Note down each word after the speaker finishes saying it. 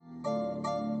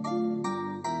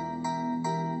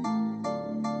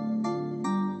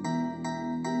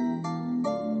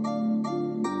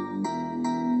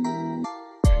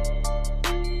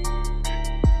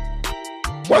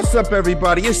What's up,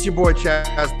 everybody? It's your boy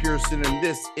Chaez Pearson, and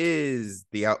this is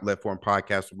the Outlet Form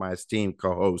Podcast with my esteemed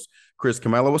co-host Chris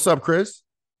Camelo. What's up, Chris?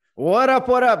 What up,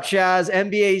 Chaz?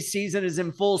 NBA season is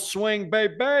in full swing,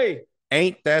 baby.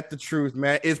 Ain't that the truth,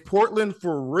 man? Is Portland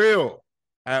for real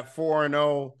at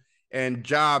 4-0 and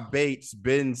Ja baits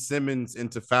Ben Simmons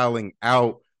into fouling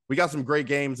out? We got some great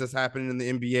games that's happening in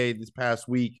the NBA this past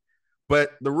week,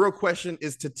 but the real question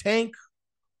is to tank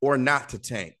or not to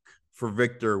tank for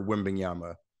Victor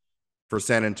Wembanyama, for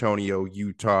San Antonio,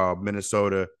 Utah,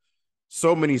 Minnesota.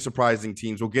 So many surprising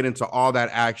teams. We'll get into all that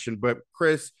action, but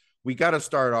Chris, we got to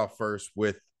start off first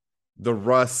with the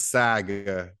Russ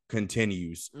saga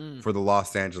continues for the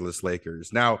Los Angeles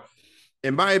Lakers. Now,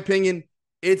 in my opinion,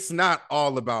 it's not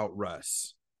all about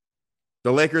Russ.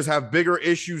 The Lakers have bigger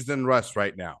issues than Russ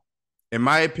right now. In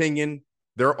my opinion,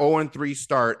 their 0-3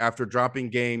 start after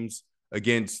dropping games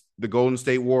against the Golden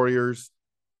State Warriors,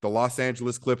 the Los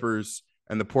Angeles Clippers,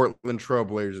 and the Portland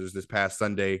Trailblazers this past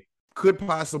Sunday could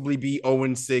possibly be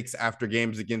 0-6 after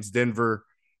games against Denver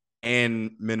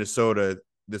and Minnesota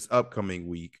this upcoming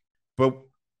week. But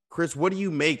Chris, what do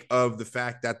you make of the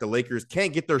fact that the Lakers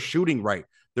can't get their shooting right?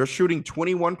 They're shooting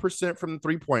 21% from the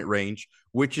three-point range,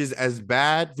 which is as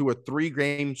bad through a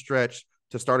 3-game stretch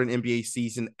to start an NBA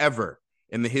season ever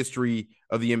in the history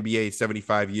of the NBA,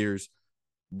 75 years.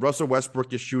 Russell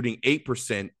Westbrook is shooting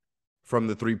 8% from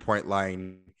the three-point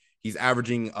line. He's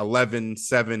averaging 11,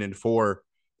 7, and 4,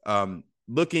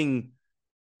 looking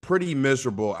pretty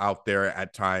miserable out there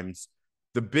at times.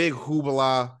 The big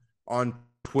hoopla on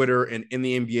Twitter and in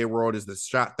the NBA world is the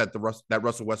shot that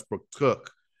Russell Westbrook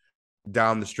took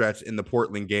down the stretch in the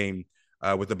Portland game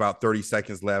with about 30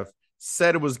 seconds left.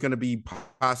 Said it was going to be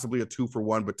possibly a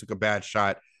 2-for-1, but took a bad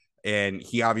shot, and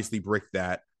he obviously bricked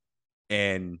that,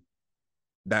 and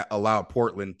that allowed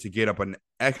Portland to get up an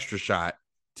extra shot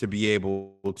to be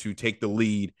able to take the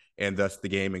lead and thus the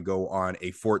game and go on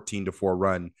a 14-4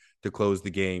 run to close the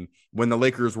game when the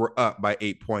Lakers were up by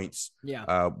 8 points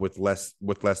with less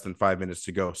than 5 minutes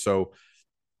to go. So,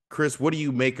 Chris, what do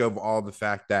you make of all the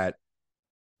fact that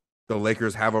the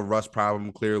Lakers have a Russ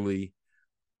problem clearly,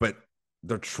 but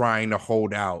they're trying to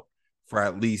hold out for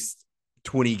at least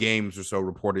 20 games or so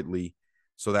reportedly,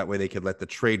 so that way they could let the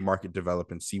trade market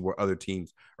develop and see what other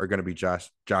teams are going to be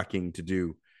jockeying to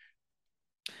do?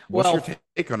 What's your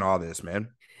take on all this, man?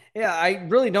 Yeah, I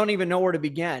really don't even know where to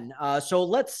begin. So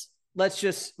let's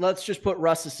just put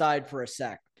Russ aside for a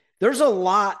sec. There's a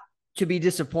lot to be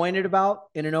disappointed about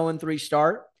in an 0-3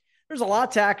 start. There's a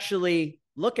lot to actually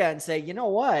look at and say, you know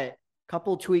what?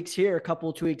 Couple tweaks here, a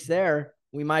couple tweaks there.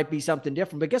 We might be something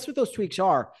different. But guess what those tweaks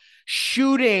are?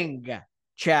 Shooting,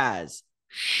 Chaz.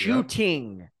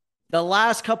 Shooting. Yep. The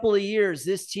last couple of years,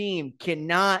 this team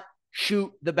cannot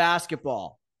shoot the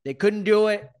basketball. They couldn't do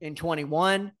it in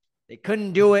 21. They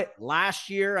couldn't do it last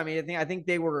year. I mean, I think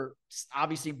they were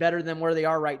obviously better than where they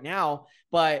are right now.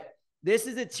 But this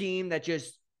is a team that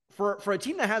just, for a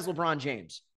team that has LeBron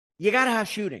James, you got to have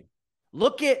shooting.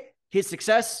 Look at his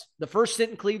success, the first stint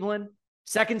in Cleveland,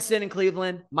 second stint in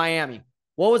Cleveland, Miami.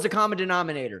 What was the common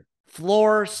denominator?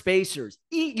 Floor spacers.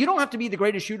 You don't have to be the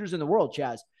greatest shooters in the world,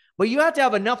 Chaz, but you have to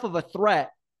have enough of a threat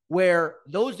where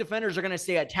those defenders are going to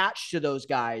stay attached to those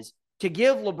guys to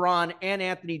give LeBron and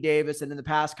Anthony Davis, and in the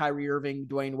past, Kyrie Irving,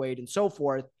 Dwayne Wade, and so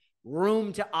forth,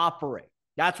 room to operate.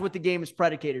 That's what the game is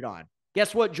predicated on.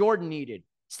 Guess what Jordan needed?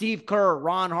 Steve Kerr,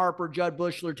 Ron Harper, Judd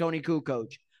Bushler, Tony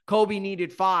Kukoc. Kobe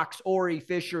needed Fox, Ori,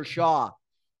 Fisher, Shaw.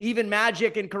 Even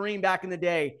Magic and Kareem back in the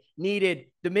day needed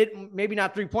the maybe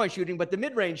not three-point shooting, but the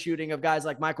mid-range shooting of guys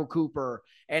like Michael Cooper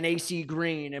and AC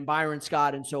Green and Byron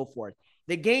Scott and so forth.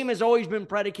 The game has always been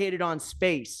predicated on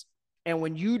space. And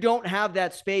when you don't have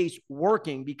that space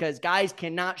working because guys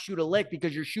cannot shoot a lick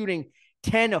because you're shooting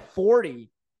 10 of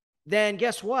 40, then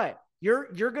guess what? You're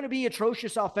going to be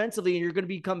atrocious offensively and you're going to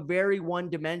become very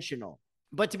one-dimensional.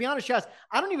 But to be honest, Chaz,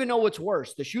 I don't even know what's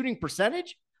worse, the shooting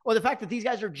percentage or the fact that these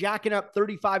guys are jacking up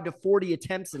 35 to 40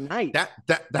 attempts a night.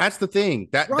 That's the thing.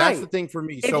 That's the thing for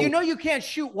me. If you know you can't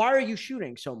shoot, why are you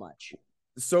shooting so much?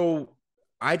 So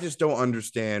I just don't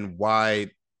understand why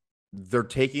they're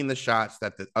taking the shots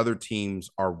that the other teams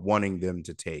are wanting them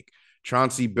to take.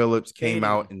 Chauncey Billups came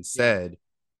out and said,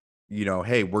 you know,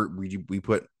 hey, we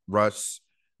put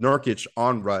Nurkic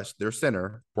on Russ, their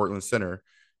center, Portland center,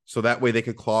 so that way they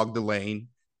could clog the lane,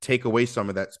 take away some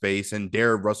of that space, and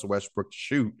dare Russell Westbrook to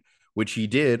shoot, which he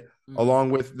did,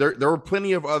 along with there were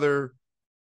plenty of other,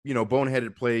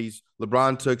 boneheaded plays.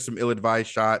 LeBron took some ill-advised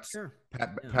shots. Sure.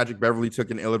 Patrick Beverley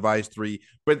took an ill-advised 3,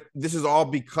 but this is all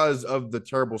because of the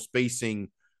terrible spacing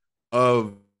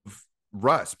of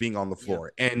Russ being on the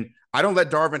floor. Yeah. And I don't let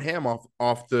Darvin Ham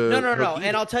off the No.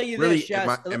 And I'll tell you really, this,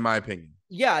 Jess, in my opinion.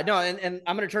 Yeah, no, and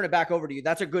I'm going to turn it back over to you.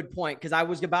 That's a good point because I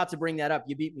was about to bring that up.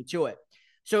 You beat me to it.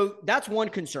 So that's one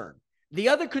concern. The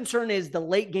other concern is the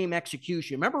late game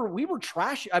execution. Remember, we were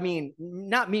trash. I mean,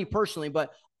 not me personally,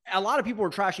 but a lot of people were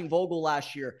trashing Vogel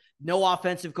last year. No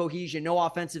offensive cohesion, no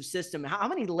offensive system. How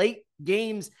many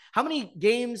games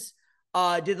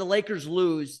did the Lakers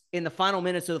lose in the final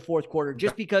minutes of the fourth quarter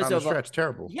just because down the stretch?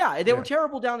 Terrible. Yeah, they were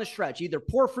terrible down the stretch. Either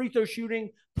poor free throw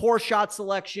shooting, poor shot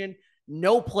selection,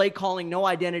 no play calling, no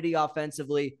identity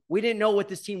offensively. We didn't know what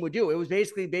this team would do. It was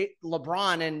basically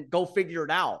LeBron and go figure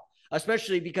it out,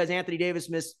 especially because Anthony Davis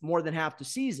missed more than half the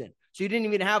season. So you didn't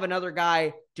even have another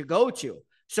guy to go to.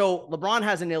 So LeBron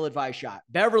has an ill-advised shot.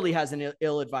 Beverly has an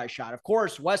ill-advised shot. Of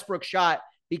course, Westbrook's shot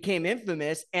became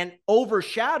infamous and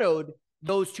overshadowed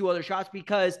those two other shots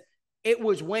because it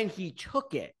was when he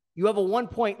took it. You have a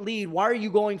 1-point lead. Why are you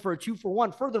going for a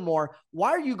 2-for-1? Furthermore, why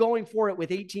are you going for it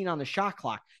with 18 on the shot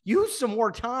clock? Use some more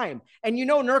time. And you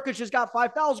know Nurkic just got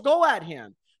 5 fouls. Go at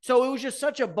him. So it was just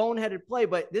such a boneheaded play.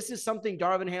 But this is something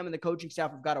Darvin Ham and the coaching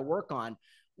staff have got to work on.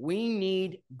 We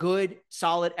need good,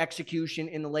 solid execution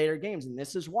in the later games. And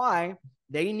this is why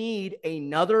they need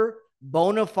another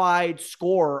bona fide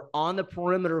scorer on the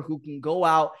perimeter who can go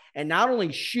out and not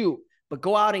only shoot, but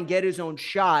go out and get his own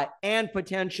shot and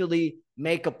potentially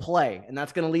make a play. And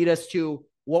that's going to lead us to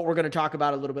what we're going to talk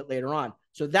about a little bit later on.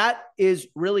 So that is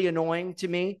really annoying to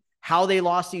me, how they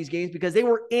lost these games, because they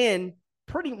were in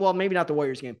pretty well, maybe not the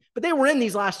Warriors game, but they were in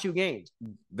these last 2 games.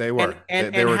 They were.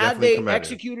 And they were had they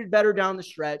executed better down the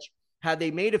stretch, had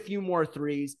they made a few more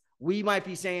threes, we might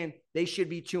be saying they should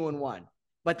be 2-1.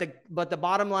 But the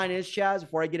bottom line is, Chaz,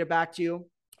 before I get it back to you,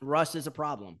 Russ is a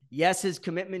problem. Yes, his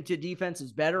commitment to defense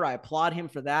is better. I applaud him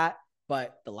for that.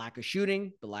 But the lack of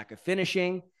shooting, the lack of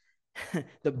finishing,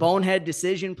 the bonehead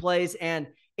decision plays, and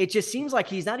it just seems like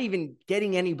he's not even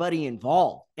getting anybody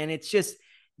involved. And it's just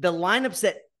the lineups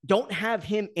that don't have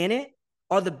him in it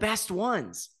are the best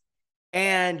ones.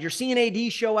 And you're seeing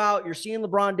AD show out. You're seeing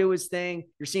LeBron do his thing.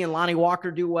 You're seeing Lonnie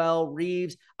Walker do well.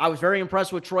 Reeves. I was very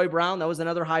impressed with Troy Brown. That was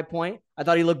another high point. I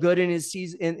thought he looked good in his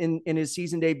season in his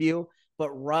season debut. But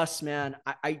Russ, man,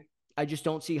 I just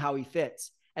don't see how he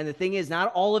fits. And the thing is,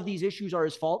 not all of these issues are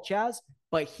his fault, Chaz,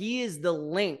 but he is the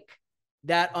link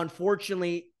that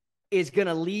unfortunately is going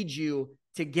to lead you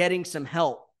to getting some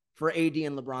help for AD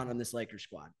and LeBron on this Lakers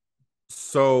squad.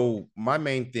 So my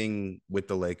main thing with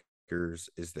the Lakers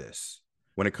is this.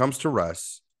 When it comes to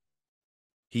Russ,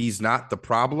 he's not the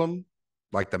problem,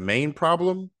 like the main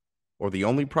problem or the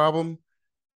only problem,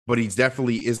 but he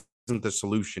definitely isn't the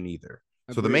solution either.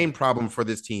 Agreed. So the main problem for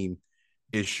this team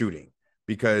is shooting.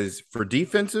 Because for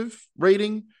defensive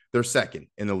rating, they're second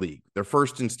in the league. They're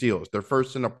first in steals. They're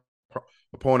first in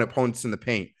opponents in the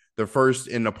paint. They're first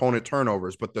in opponent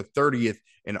turnovers, but they're 30th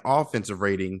in offensive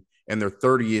rating, and they're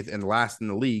 30th and last in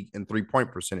the league in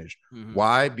 3-point percentage. Mm-hmm.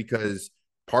 Why?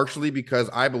 Partially because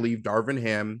I believe Darvin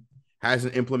Ham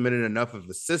hasn't implemented enough of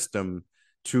a system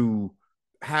to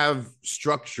have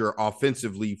structure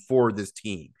offensively for this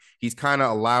team. He's kind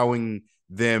of allowing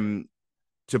them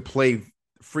to play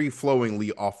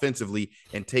free-flowingly offensively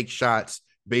and take shots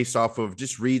based off of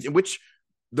just reads, in which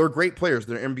they're great players.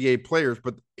 They're NBA players,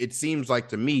 but it seems like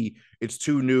to me it's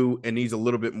too new and needs a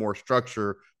little bit more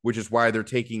structure, which is why they're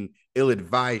taking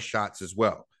ill-advised shots as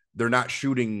well. They're not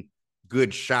shooting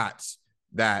good shots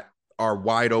that are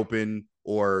wide open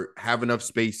or have enough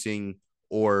spacing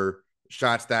or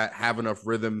shots that have enough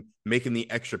rhythm, making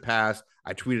the extra pass.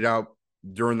 I tweeted out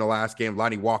during the last game,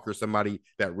 Lonnie Walker, somebody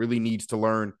that really needs to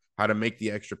learn how to make the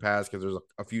extra pass, because there's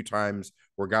a few times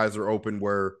where guys are open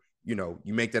where, you know,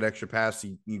 you make that extra pass,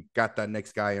 you got that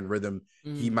next guy in rhythm.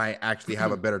 He might actually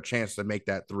have a better chance to make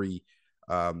that three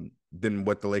than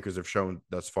what the Lakers have shown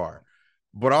thus far.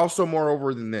 But also,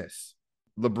 moreover than this,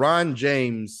 LeBron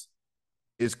James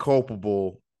is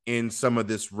culpable in some of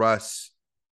this Russ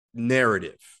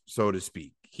narrative, so to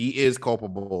speak. He is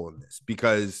culpable in this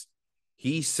because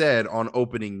he said on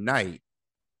opening night,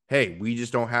 hey, we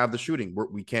just don't have the shooting.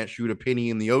 We can't shoot a penny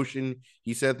in the ocean.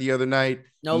 He said the other night.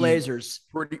 No lasers.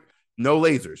 No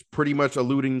lasers, pretty much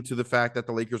alluding to the fact that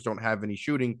the Lakers don't have any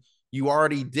shooting. You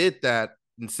already did that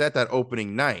and set that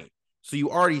opening night. So you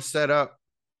already set up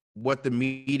what the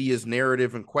media's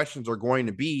narrative and questions are going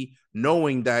to be,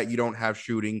 knowing that you don't have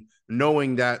shooting,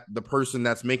 knowing that the person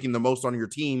that's making the most on your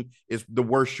team is the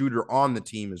worst shooter on the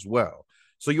team as well.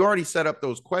 So you already set up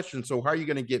those questions. So how are you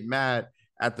going to get mad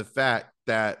at the fact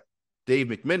that Dave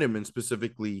McMenamin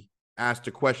specifically asked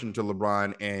a question to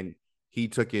LeBron and he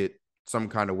took it some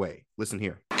kind of way? Listen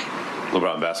here.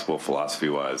 LeBron basketball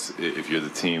philosophy-wise, if you're the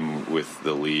team with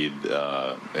the lead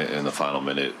in the final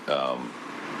minute,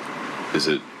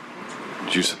 do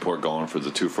you support going for the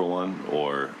 2-for-1,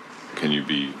 or can you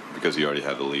be, because you already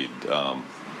have the lead,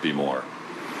 be more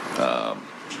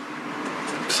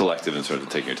selective in sort of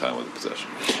taking your time with the possession?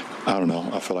 I don't know.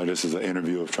 I feel like this is an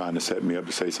interview of trying to set me up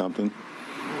to say something.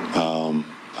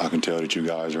 I can tell that you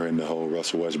guys are in the whole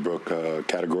Russell Westbrook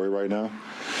category right now.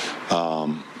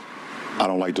 I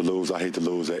don't like to lose. I hate to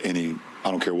lose I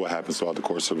don't care what happens throughout the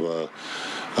course of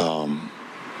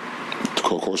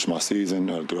my season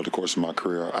or throughout the course of my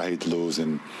career. I hate to lose,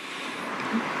 and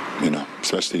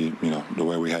especially the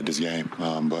way we had this game.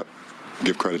 But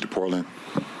give credit to Portland.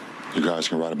 You guys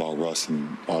can write about Russ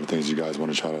and all the things you guys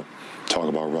want to try to talk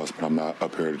about Russ, but I'm not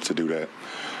up here to do that.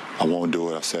 I won't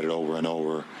do it. I've said it over and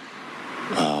over.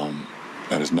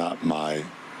 That is not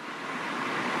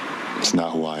it's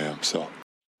not who I am. So.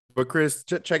 But Chris,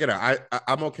 check it out.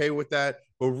 I'm okay with that.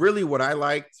 But really what I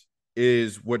liked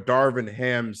is what Darvin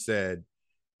Ham said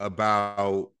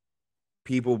about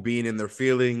people being in their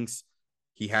feelings.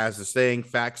 He has the saying,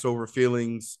 facts over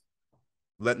feelings,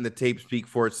 letting the tape speak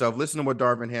for itself. Listen to what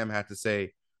Darvin Ham had to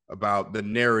say about the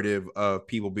narrative of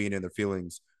people being in their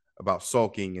feelings, about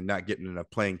sulking and not getting enough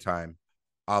playing time,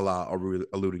 a la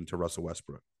alluding to Russell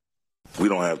Westbrook. We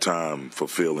don't have time for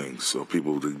feelings, so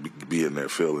people to be in their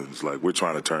feelings. Like, we're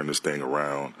trying to turn this thing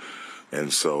around.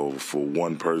 And so for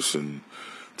one person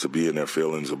to be in their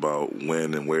feelings about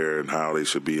when and where and how they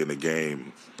should be in the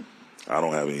game, I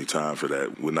don't have any time for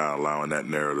that. We're not allowing that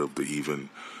narrative to even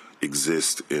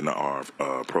exist in our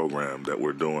program that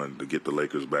we're doing to get the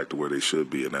Lakers back to where they should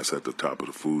be, and that's at the top of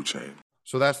the food chain.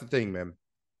 So that's the thing, man.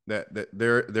 That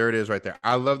there it is right there.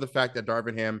 I love the fact that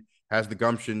Darvin Ham has the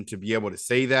gumption to be able to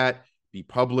say that, be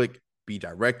public, be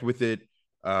direct with it.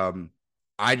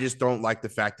 I just don't like the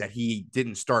fact that he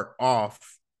didn't start off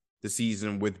the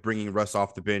season with bringing Russ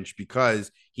off the bench,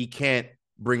 because he can't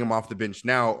bring him off the bench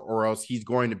now, or else he's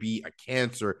going to be a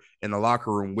cancer in the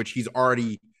locker room, which he's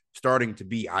already starting to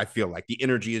be. I feel like the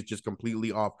energy is just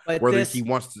completely off, whether he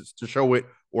wants to show it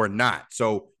or not.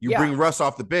 So you bring Russ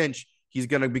off the bench, he's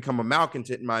going to become a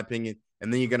malcontent, in my opinion,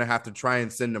 and then you're going to have to try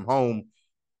and send him home.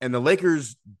 And the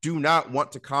Lakers do not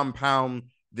want to compound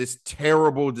this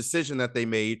terrible decision that they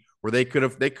made, where they could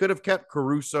have kept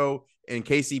Caruso and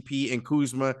KCP and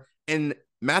Kuzma, and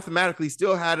mathematically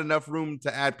still had enough room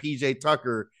to add PJ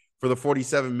Tucker for the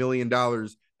 $47 million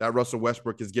that Russell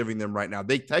Westbrook is giving them right now.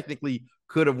 They technically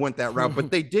could have went that route,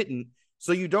 but they didn't.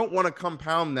 So you don't want to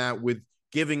compound that with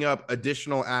giving up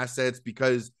additional assets,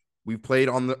 because we've played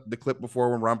on the clip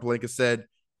before when Ron Pelinka said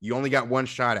you only got one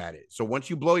shot at it. So once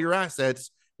you blow your assets,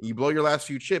 you blow your last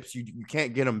few chips, you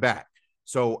can't get them back.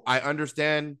 So I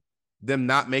understand them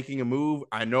not making a move.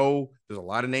 I know there's a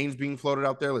lot of names being floated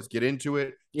out there. Let's get into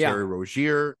it. Yeah. Terry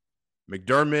Rozier,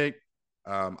 McDermott,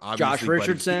 Josh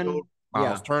Richardson, Field,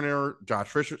 Miles Turner,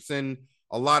 Josh Richardson,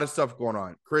 a lot of stuff going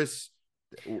on. Chris,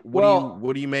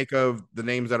 what do you make of the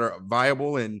names that are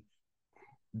viable, and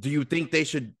do you think they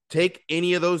should take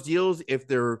any of those deals if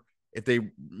they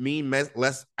mean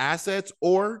less assets,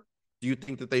 or do you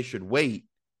think that they should wait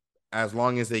as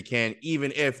long as they can,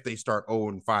 even if they start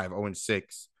 0-5,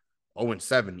 0-6,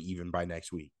 0-7 even by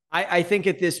next week? I think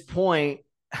at this point,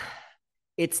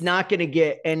 it's not going to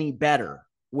get any better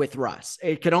with Russ.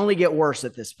 It could only get worse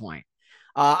at this point.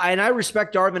 And I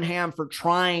respect Darvin Ham for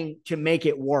trying to make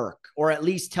it work, or at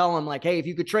least tell him, like, hey, if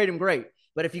you could trade him, great.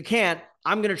 But if you can't,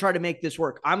 I'm going to try to make this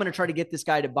work. I'm going to try to get this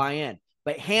guy to buy in.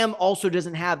 But Ham also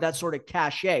doesn't have that sort of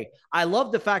cachet. I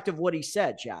love the fact of what he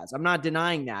said, Chaz. I'm not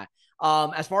denying that.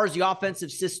 As far as the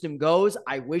offensive system goes,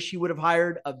 I wish he would have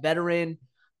hired a veteran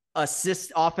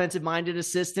offensive-minded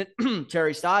assistant,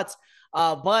 Terry Stotts.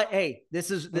 But hey, this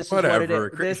is what it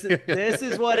is. This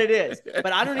is what it is.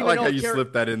 But I don't even know how you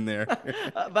slipped that in there.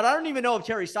 But I don't even know if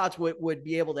Terry Stotts would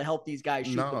be able to help these guys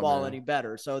shoot the ball any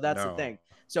better. So that's the thing.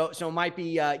 So it might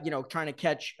be trying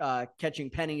to catching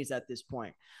pennies at this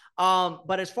point.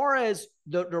 But as far as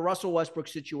the Russell Westbrook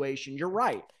situation, you're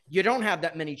right. You don't have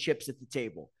that many chips at the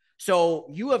table. So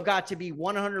you have got to be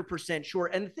 100% sure.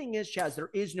 And the thing is, Chaz,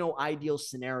 there is no ideal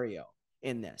scenario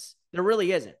in this. There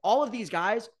really isn't. All of these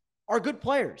guys are good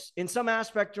players in some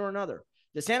aspect or another.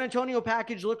 The San Antonio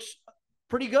package looks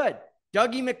pretty good.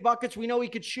 Dougie McBuckets, we know he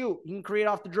could shoot. He can create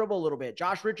off the dribble a little bit.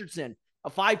 Josh Richardson,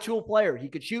 a 5-tool player. He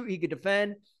could shoot. He could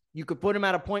defend. You could put him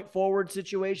at a point forward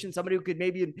situation, somebody who could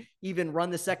maybe even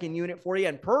run the second unit for you.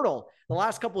 And Pirtle, the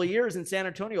last couple of years in San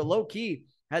Antonio, low key,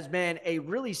 has been a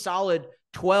really solid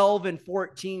 12 and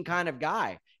 14 kind of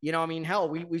guy. Hell,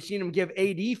 we've seen him give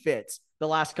AD fits the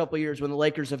last couple of years when the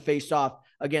Lakers have faced off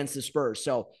against the Spurs.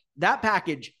 So That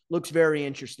package looks very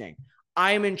interesting.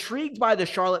 I am intrigued by the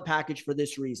Charlotte package for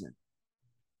this reason.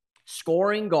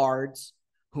 Scoring guards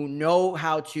who know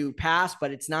how to pass,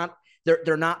 but it's not,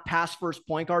 they're not pass first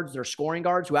point guards. They're scoring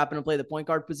guards who happen to play the point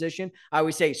guard position. I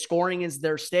always say scoring is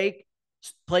their steak.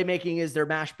 Playmaking is their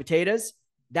mashed potatoes.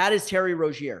 That is Terry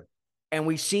Rozier. And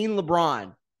we've seen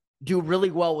LeBron do really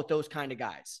well with those kind of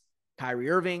guys. Kyrie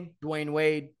Irving, Dwayne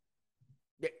Wade,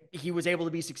 he was able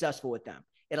to be successful with them.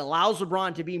 It allows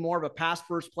LeBron to be more of a pass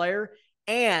first player.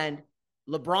 And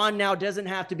LeBron now doesn't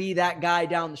have to be that guy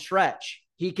down the stretch.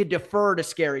 He could defer to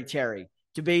Scary Terry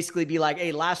to basically be like,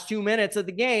 hey, last 2 minutes of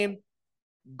the game,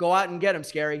 go out and get him,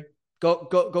 Scary.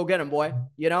 Go get him, boy.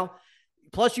 You know?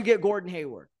 Plus you get Gordon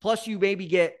Hayward. Plus you maybe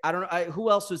get, I don't know, who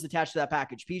else was attached to that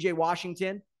package? PJ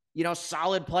Washington, you know,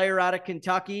 solid player out of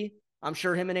Kentucky. I'm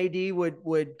sure him and AD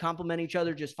would complement each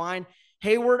other just fine.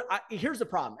 Hayward, here's the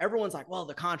problem. Everyone's like, well,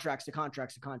 the contracts.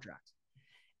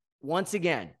 Once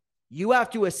again, you have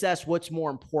to assess what's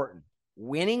more important,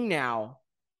 winning now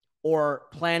or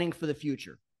planning for the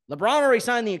future. LeBron already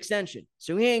signed the extension,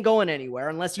 so he ain't going anywhere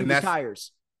unless he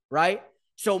retires, right?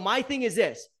 So my thing is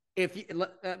this.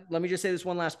 Let me just say this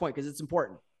one last point because it's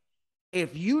important.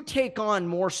 If you take on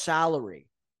more salary,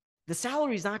 the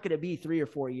salary is not going to be 3 or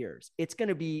 4 years. It's going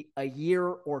to be a year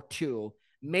or 2,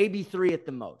 maybe 3 at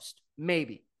the most,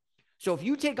 maybe. So if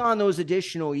you take on those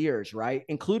additional years, right,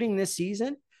 including this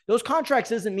season, those contracts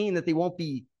doesn't mean that they won't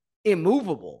be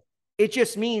immovable. It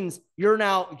just means you're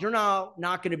now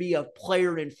not going to be a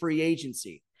player in free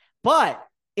agency. But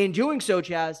in doing so,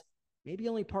 Chaz, maybe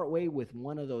only part way with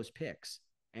one of those picks,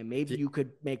 and maybe you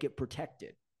could make it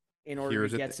protected in order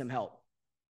to get some help.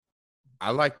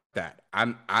 I like that.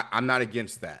 I'm not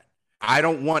against that. I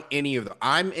don't want any of them.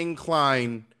 I'm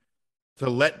inclined to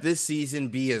let this season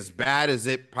be as bad as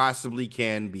it possibly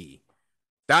can be.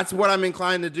 That's what I'm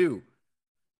inclined to do.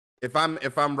 If I'm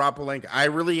Rob Pelinka, I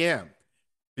really am.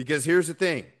 Because here's the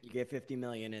thing. You get $50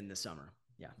 million in the summer.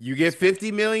 Yeah. You get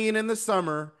 $50 million in the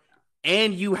summer,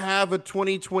 and you have a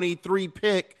 2023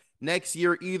 pick next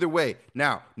year either way.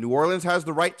 Now, New Orleans has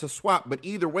the right to swap, but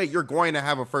either way, you're going to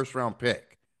have a first-round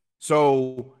pick.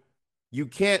 So you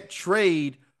can't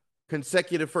trade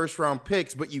consecutive first-round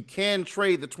picks, but you can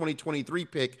trade the 2023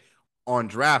 pick on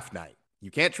draft night.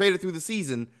 You can't trade it through the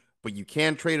season, but you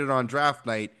can trade it on draft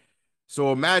night.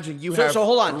 So imagine you have. So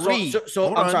hold on.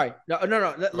 Hold I'm on. sorry. No.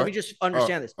 Let me just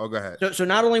understand this. Oh, go ahead. So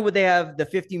not only would they have the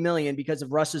 $50 million because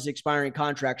of Russ's expiring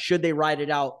contract, should they ride it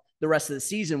out the rest of the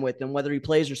season with him, whether he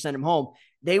plays or send him home,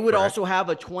 they would also have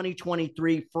a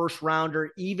 2023 first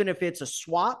rounder, even if it's a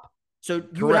swap. So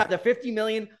you would have the $50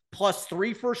 million plus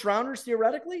 3 first rounders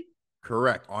theoretically.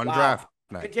 Correct. On draft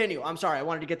night. Continue. I'm sorry. I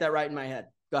wanted to get that right in my head.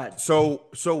 Go ahead.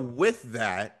 So with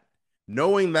that,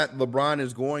 knowing that LeBron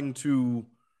is going to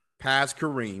pass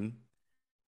Kareem,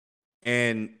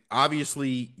 and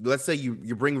obviously, let's say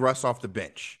you bring Russ off the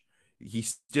bench.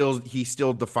 He's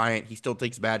still defiant. He still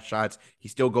takes bad shots. He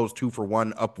still goes 2 for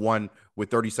 1, up 1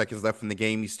 with 30 seconds left in the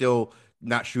game. He's still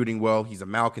not shooting well. He's a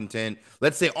malcontent.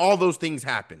 Let's say all those things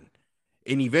happen,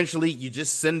 and eventually you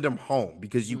just send him home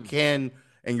because you can,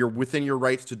 and you're within your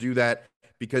rights to do that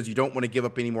because you don't want to give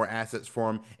up any more assets for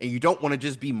him, and you don't want to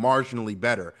just be marginally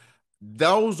better.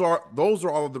 Those are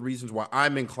all of the reasons why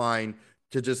I'm inclined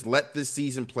to just let this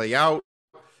season play out,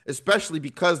 especially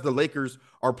because the Lakers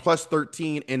are plus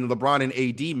 13 in LeBron and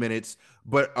AD minutes,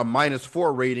 but a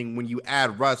 -4 rating when you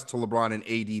add Russ to LeBron and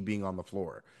AD being on the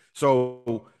floor.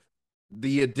 So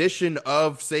the addition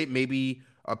of, say, maybe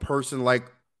a person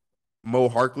like Mo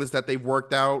Harkless that they've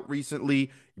worked out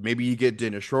recently, maybe you get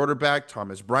Dennis Schroeder back,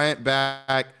 Thomas Bryant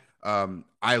back.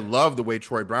 I love the way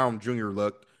Troy Brown Jr.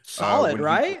 looked. Solid,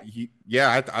 right?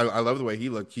 I love the way he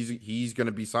looked. He's going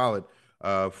to be solid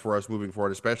for us moving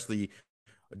forward, especially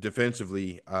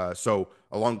defensively. So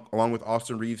along with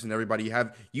Austin Reeves and everybody,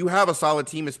 you have a solid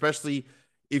team, especially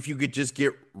if you could just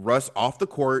get Russ off the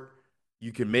court.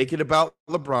 You can make it about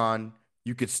LeBron.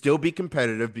 You could still be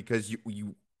competitive because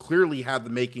you clearly have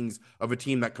the makings of a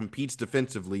team that competes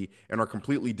defensively and are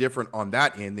completely different on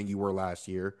that end than you were last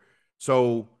year.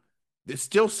 So it's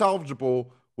still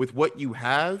salvageable with what you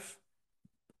have,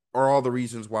 are all the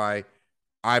reasons why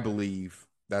I believe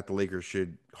that the Lakers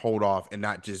should hold off and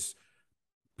not just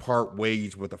part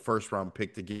ways with a first-round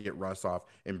pick to get Russ off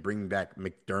and bring back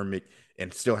McDermott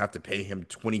and still have to pay him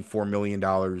 $24 million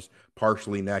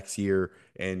partially next year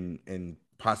and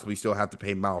possibly still have to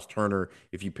pay Miles Turner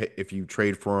if you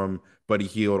trade for him, Buddy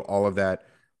Hield, all of that.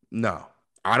 No,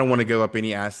 I don't want to give up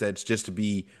any assets just to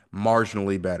be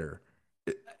marginally better.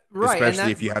 Right,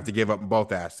 especially if you have to give up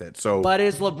both assets. So, but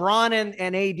is LeBron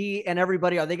and AD and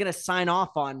everybody, are they going to sign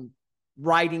off on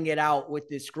riding it out with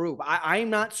this group. I'm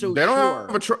not so They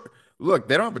don't sure. have a look,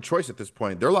 they don't have a choice at this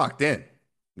point. They're locked in.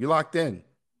 You're locked in.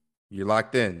 You're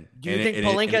locked in. Do you think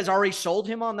Pelinka has already sold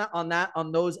him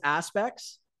on those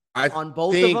aspects? On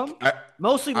both of them?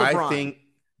 Mostly LeBron.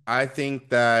 I think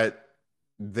that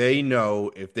they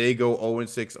know if they go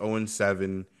 0-6, 0-7,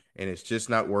 and it's just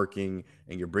not working,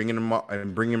 and you're bringing them up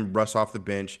and bringing Russ off the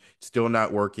bench, still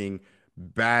not working.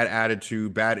 Bad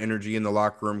attitude, bad energy in the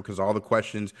locker room because all the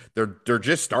questions they're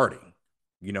just starting.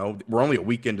 You know, we're only a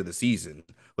week into the season.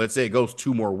 Let's say it goes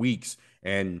 2 more weeks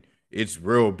and it's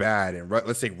real bad, and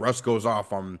let's say Russ goes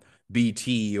off on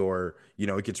BT, or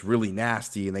it gets really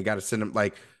nasty, and they got to send him.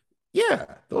 Like, yeah,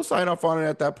 they'll sign off on it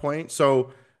at that point.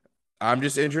 So I'm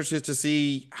just interested to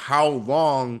see how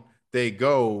long they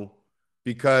go,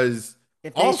 because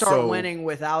if they start winning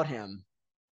without him,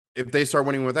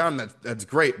 that's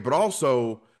great. But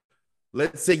also,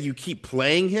 let's say you keep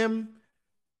playing him,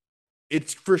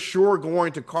 it's for sure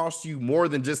going to cost you more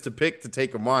than just a pick to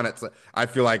take him on. I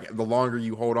feel like the longer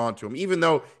you hold on to him, even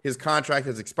though his contract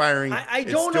is expiring, I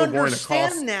don't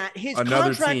understand that his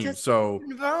contract has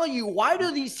value. Why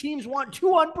do these teams want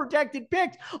 2 unprotected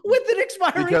picks with an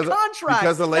expiring contract?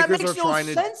 Because the Lakers that makes are trying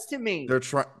no sense to me.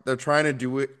 They're trying to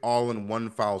do it all in one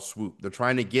foul swoop. They're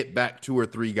trying to get back 2 or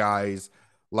 3 guys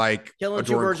like killing a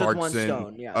Jordan Clarkson, with one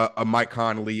stone, yeah. A Mike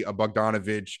Conley, a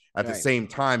Bogdanovich at the same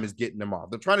time as getting them off.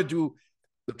 They're trying to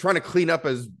clean up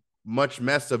as much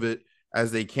mess of it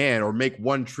as they can, or make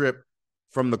one trip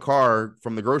from the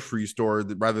grocery store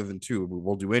rather than 2.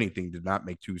 We'll do anything to not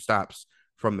make 2 stops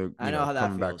from the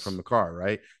coming back from the car,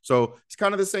 right? So it's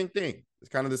kind of the same thing.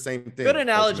 Good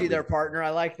analogy there, partner. I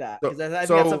like that, because I think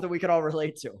that's something we could all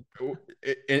relate to.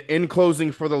 In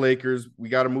closing, for the Lakers, we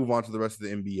got to move on to the rest of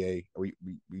the NBA. We've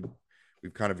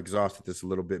kind of exhausted this a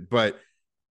little bit, but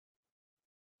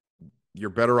you're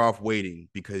better off waiting,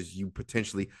 because you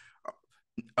potentially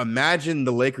imagine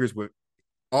the Lakers with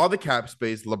all the cap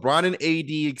space, LeBron and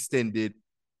AD extended,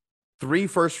 3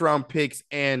 first-round picks,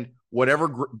 and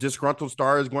whatever disgruntled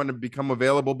star is going to become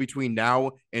available between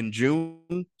now and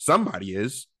June. Somebody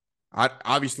is.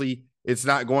 Obviously, it's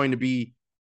not going to be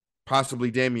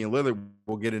possibly Damian Lillard.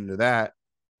 We'll get into that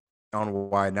on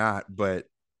why not. But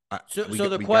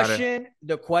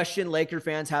the question Laker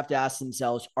fans have to ask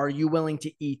themselves: are you willing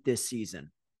to eat this season?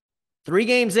 3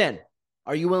 games in,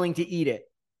 are you willing to eat it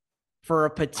for a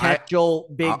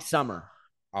potential big summer?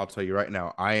 I'll tell you right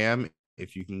now, I am.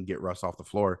 If you can get Russ off the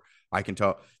floor, I can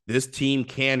tell this team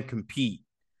can compete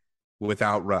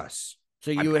without Russ. So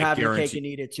you would have your cake and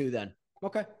eat it too then.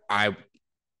 Okay.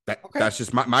 That's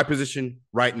just my position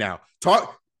right now.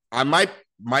 I might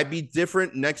be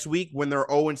different next week when they're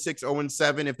 0-6,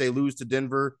 0-7 if they lose to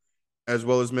Denver as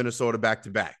well as Minnesota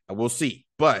back-to-back. We'll see.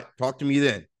 But talk to me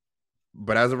then.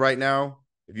 But as of right now,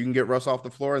 if you can get Russ off the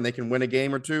floor and they can win a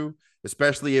game or 2,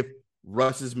 especially if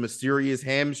Russ's mysterious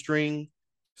hamstring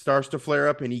starts to flare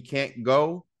up and he can't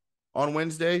go on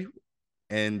Wednesday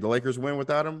and the Lakers win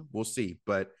without him, we'll see.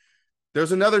 But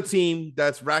there's another team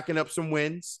that's racking up some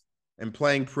wins and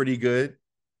playing pretty good,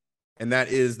 and that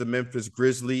is the Memphis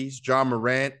Grizzlies. Ja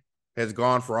Morant has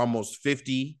gone for almost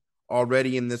 50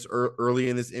 already in this early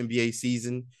in this NBA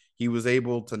season. He was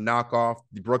able to knock off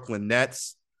the Brooklyn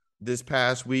Nets this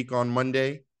past week on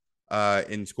Monday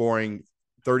in scoring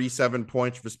 37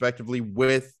 points respectively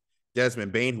with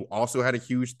Desmond Bane, who also had a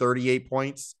huge 38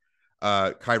 points.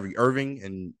 Kyrie Irving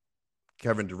and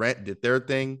Kevin Durant did their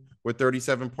thing with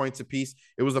 37 points apiece.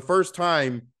 It was the first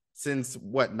time since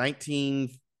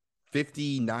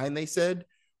 1959, they said,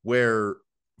 where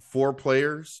 4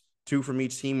 players, 2 from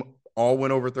each team, all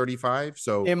went over 35.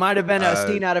 So it might have been a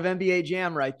scene out of NBA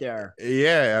Jam right there.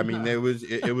 Yeah, I mean, it was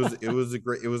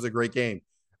a great game.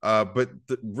 But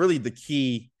really the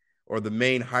key or the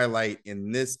main highlight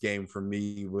in this game for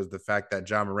me was the fact that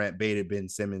Ja Morant baited Ben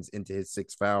Simmons into his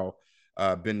 6th foul.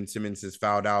 Ben Simmons has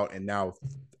fouled out, and now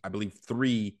I believe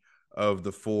 3 of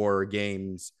the 4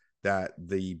 games that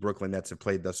the Brooklyn Nets have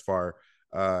played thus far,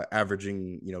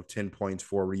 averaging 10 points,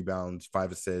 4 rebounds,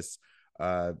 5 assists,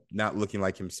 not looking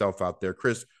like himself out there.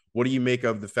 Chris, what do you make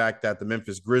of the fact that the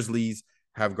Memphis Grizzlies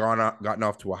have gotten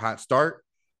off to a hot start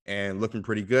and looking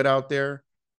pretty good out there?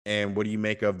 And what do you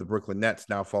make of the Brooklyn Nets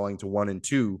now falling to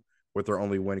 1-2 with their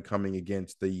only win coming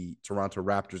against the Toronto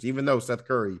Raptors, even though Seth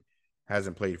Curry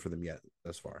hasn't played for them yet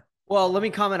thus far? Well, let me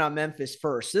comment on Memphis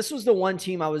first. This was the one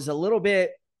team I was a little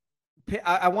bit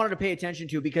I wanted to pay attention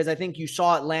to, because I think you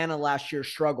saw Atlanta last year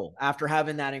struggle after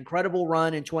having that incredible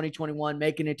run in 2021,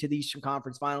 making it to the Eastern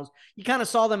Conference Finals. You kind of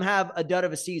saw them have a dud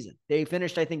of a season. They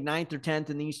finished, I think, 9th or 10th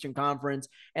in the Eastern Conference,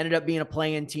 ended up being a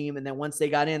play-in team. And then once they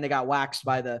got in, they got waxed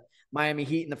by the Miami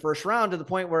Heat in the first round, to the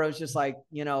point where it was just like,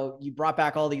 you brought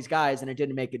back all these guys and it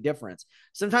didn't make a difference.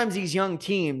 Sometimes these young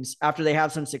teams, after they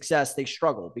have some success, they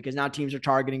struggle because now teams are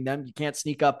targeting them. You can't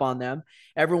sneak up on them.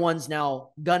 Everyone's now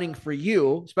gunning for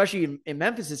you, especially in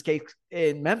Memphis's case,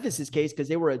 because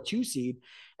they were a 2 seed.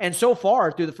 And so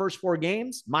far through the first 4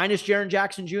 games, minus Jaren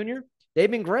Jackson Jr., they've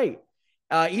been great.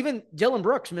 Even Dylan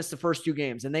Brooks missed the first 2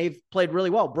 games, and they've played really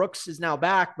well. Brooks is now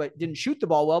back, but didn't shoot the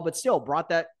ball well, but still brought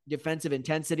that defensive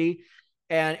intensity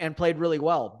and played really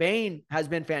well. Bane has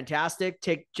been fantastic,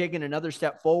 taking another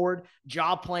step forward.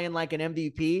 Ja playing like an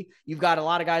MVP. You've got a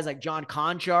lot of guys like John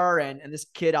Conchar and this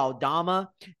kid Aldama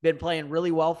been playing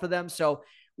really well for them. So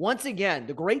once again,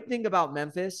 the great thing about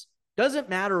Memphis, doesn't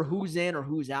matter who's in or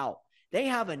who's out. They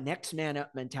have a next man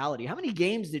up mentality. How many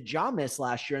games did Ja miss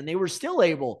last year? And they were still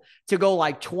able to go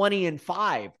like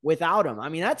 20-5 without him. I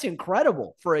mean, that's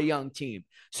incredible for a young team.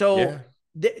 So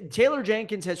Taylor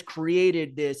Jenkins has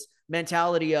created this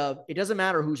mentality of, it doesn't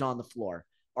matter who's on the floor.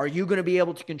 Are you going to be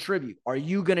able to contribute? Are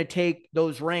you going to take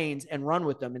those reins and run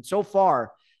with them? And so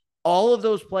far, all of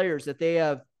those players that they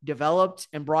have developed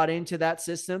and brought into that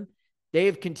system, they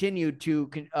have continued to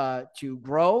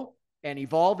grow and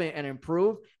evolve and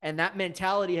improve. And that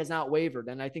mentality has not wavered.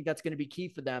 And I think that's going to be key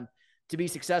for them to be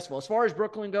successful. As far as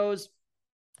Brooklyn goes,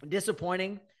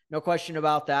 disappointing. No question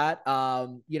about that.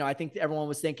 I think everyone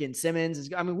was thinking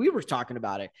Simmons we were talking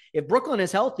about it. If Brooklyn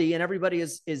is healthy and everybody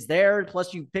is there,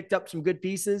 plus you picked up some good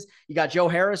pieces, you got Joe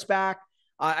Harris back.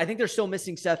 I think they're still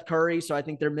missing Seth Curry. So I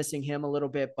think they're missing him a little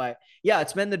bit, but yeah,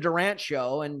 it's been the Durant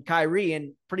show and Kyrie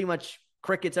and pretty much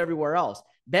crickets everywhere else.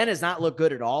 Ben has not looked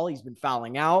good at all. He's been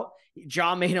fouling out.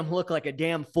 Ja made him look like a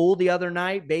damn fool the other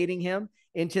night, baiting him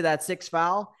into that 6th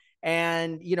foul.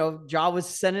 And, Ja was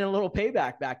sending a little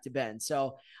payback back to Ben.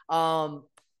 So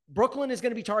Brooklyn is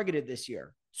going to be targeted this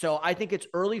year. So I think it's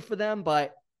early for them,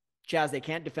 but Chaz, they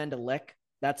can't defend a lick.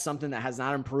 That's something that has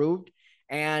not improved.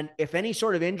 And if any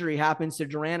sort of injury happens to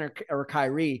Durant or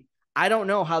Kyrie, I don't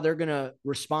know how they're going to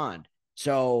respond.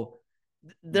 So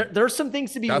there's some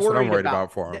things to be That's worried what I'm worried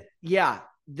about for them. Yeah.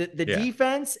 The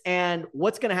defense and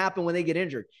what's going to happen when they get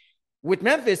injured. With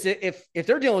Memphis, if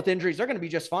they're dealing with injuries, they're going to be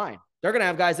just fine. They're going to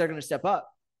have guys that are going to step up.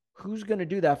 Who's going to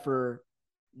do that for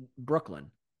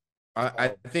Brooklyn?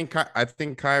 I think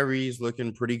Kyrie's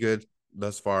looking pretty good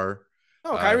thus far.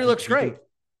 Oh, Kyrie looks great.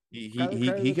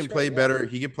 He can play better.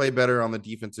 He can play better on the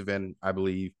defensive end, I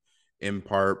believe, in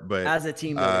part. But as a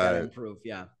team, they got to improve.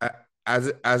 Yeah. As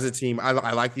a team, I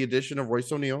like the addition of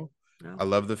Royce O'Neal. Yeah. I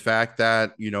love the fact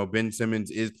that, Ben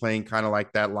Simmons is playing kind of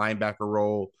like that linebacker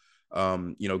role,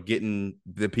 getting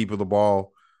the people the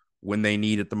ball when they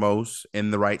need it the most, in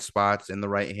the right spots, in the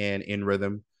right hand, in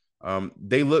rhythm.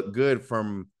 They look good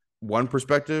from one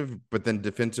perspective, but then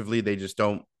defensively, they just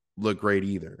don't look great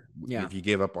either. Yeah. If you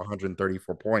give up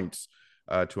 134 points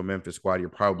to a Memphis squad, you're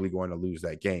probably going to lose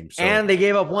that game. So, and they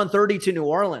gave up 130 to New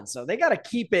Orleans. So they got to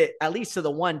keep it at least to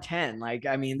the 110.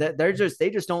 They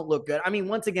just don't look good.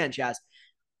 Once again, Chaz,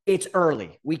 it's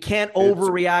early. We can't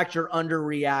overreact or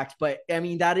underreact, but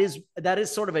that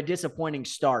is sort of a disappointing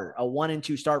start, a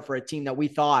 1-2 start for a team that we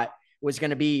thought was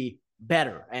going to be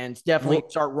better and definitely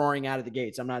start roaring out of the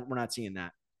gates. We're not seeing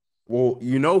that. Well,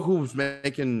 who's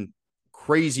making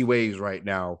crazy waves right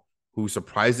now, who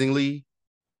surprisingly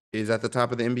is at the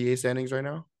top of the NBA standings right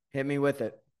now? Hit me with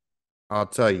it. I'll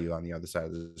tell you on the other side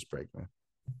of this break, man.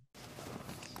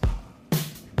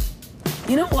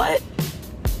 You know what?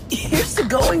 Here's to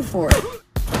going for it.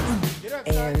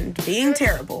 And being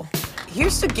terrible.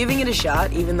 Here's to giving it a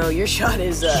shot, even though your shot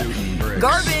is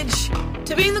garbage.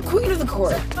 To being the queen of the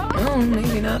court. Oh,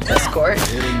 maybe not this court.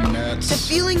 To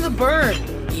feeling the burn,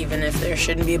 even if there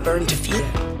shouldn't be a burn to feel.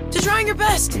 To trying your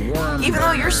best, even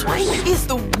though your swing is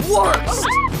the worst.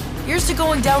 Here's to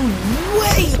going down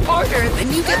way harder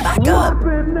than you get back up.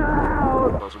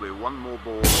 Possibly one more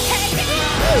ball.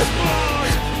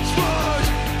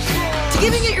 To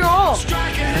giving it your all,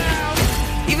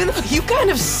 even though you kind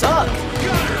of suck.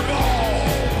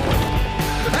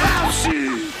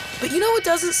 But you know what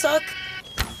doesn't suck?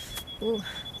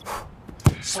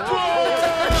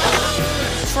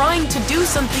 Trying to do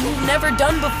something you've never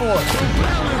done before.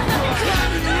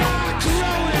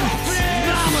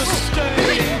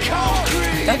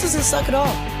 That doesn't suck at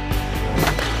all.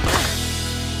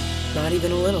 Not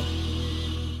even a little.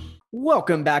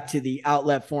 Welcome back to the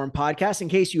Outlet Forum podcast. In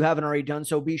case you haven't already done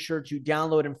so, be sure to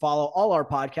download and follow all our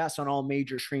podcasts on all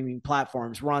major streaming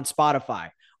platforms. We're on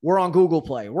Spotify. We're on Google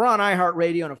Play. We're on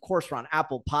iHeartRadio. And of course, we're on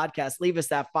Apple Podcasts. Leave us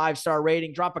that 5-star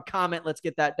rating. Drop a comment. Let's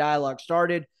get that dialogue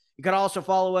started. You can also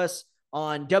follow us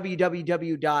on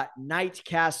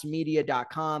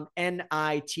www.nightcastmedia.com,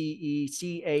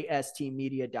 NITECAST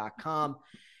media.com,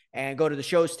 and go to the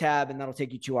shows tab, and that'll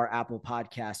take you to our Apple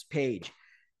Podcast page.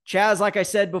 Chaz, like I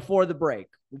said before the break,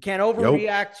 we can't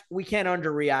overreact, we can't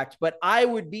underreact, but I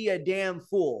would be a damn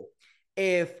fool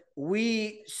if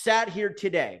we sat here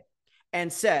today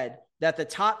and said that the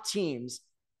top teams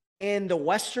in the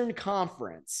Western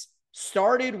Conference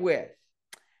started with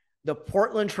the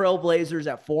Portland Trail Blazers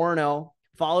at 4-0,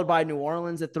 followed by New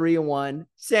Orleans at 3-1,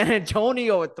 San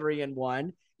Antonio at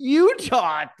 3-1,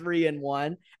 Utah at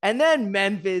 3-1, and then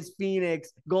Memphis,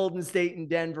 Phoenix, Golden State, and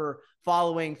Denver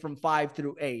following from 5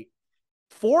 through 8.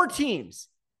 4 teams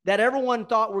that everyone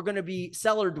thought were going to be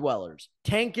cellar dwellers,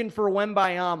 tanking for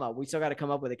Wembayama. We still got to come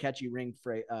up with a catchy a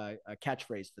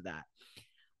catchphrase for that.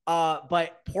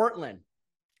 But Portland,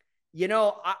 you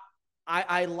know,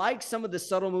 I like some of the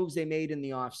subtle moves they made in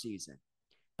the offseason,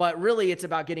 but really it's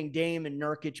about getting Dame and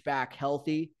Nurkic back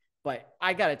healthy. But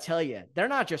I got to tell you, they're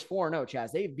not just 4-0,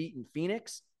 Chaz. They've beaten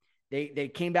Phoenix.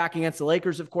 They came back against the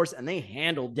Lakers, of course, and they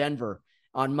handled Denver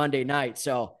on Monday night.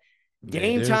 So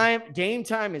Dame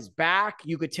time is back.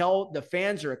 You could tell the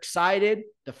fans are excited.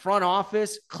 The front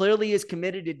office clearly is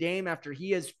committed to Dame after he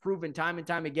has proven time and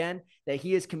time again that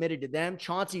he is committed to them.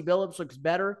 Chauncey Billups looks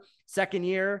better. Second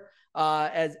year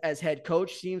as head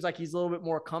coach. Seems like he's a little bit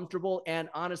more comfortable. And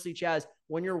honestly, Chaz,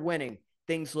 when you're winning,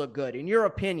 things look good. In your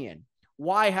opinion,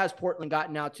 why has Portland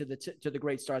gotten out to the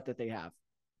great start that they have?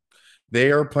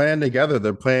 They are playing together.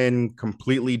 They're playing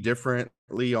completely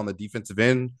differently on the defensive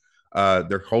end.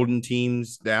 They're holding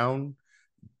teams down.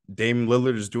 Dame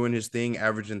Lillard is doing his thing,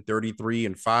 averaging 33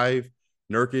 and 5.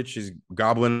 Nurkic is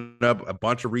gobbling up a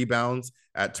bunch of rebounds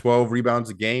at 12 rebounds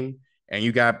a game. And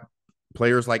you got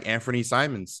players like Anthony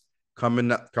Simons coming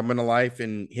to life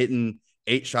and hitting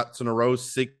 8 shots in a row,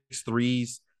 6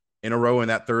 threes in a row in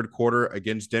that third quarter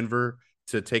against Denver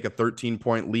to take a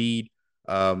 13-point lead.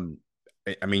 I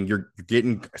mean, you're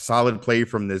getting solid play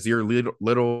from Nazir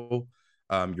Little.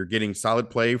 You're getting solid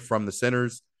play from the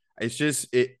centers. It's just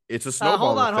it's a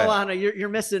snowball effect. Hold on. You're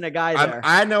missing a guy there.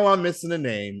 I know I'm missing a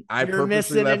name. I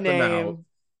purposely left him out.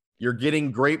 You're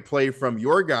getting great play from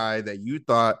your guy that you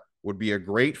thought would be a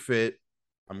great fit.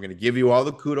 I'm going to give you all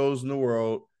the kudos in the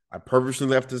world. I purposely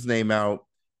left his name out.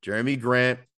 Jeremy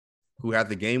Grant, who had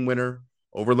the game winner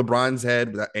over LeBron's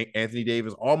head. Anthony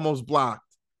Davis almost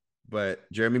blocked, but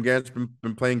Jeremy Grant's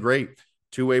been playing great.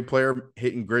 Two-way player,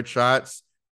 hitting grid shots,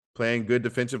 playing good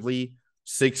defensively.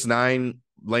 6'9",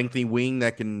 lengthy wing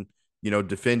that can,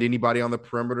 defend anybody on the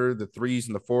perimeter. The 3s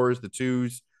and the 4s, the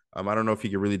 2s. I don't know if he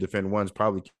can really defend ones.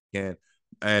 Probably can.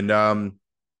 And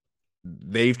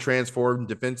they've transformed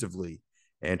defensively.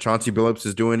 And Chauncey Billups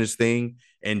is doing his thing.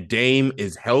 And Dame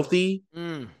is healthy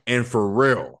and for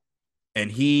real.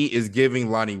 And he is giving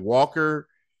Lonnie Walker.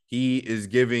 He is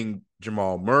giving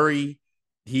Jamal Murray.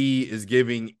 He is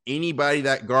giving anybody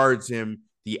that guards him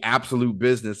the absolute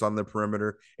business on the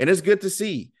perimeter. And it's good to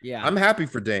see. Yeah. I'm happy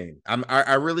for Dame.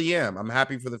 I really am. I'm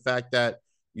happy for the fact that,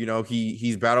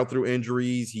 he's battled through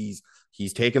injuries.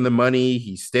 He's taken the money.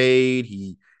 He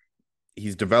stayed.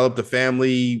 He's developed a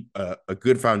family, a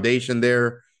good foundation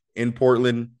there in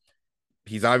Portland.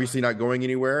 He's obviously not going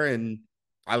anywhere. And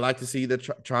I like to see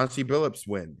that Chauncey Billups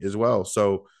win as well.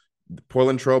 So the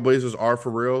Portland Trailblazers are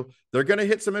for real. They're going to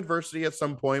hit some adversity at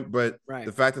some point, but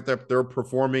the fact that they're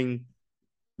performing,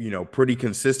 pretty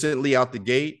consistently out the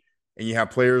gate, and you have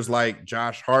players like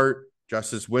Josh Hart,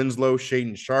 Justice Winslow,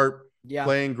 Shaedon Sharp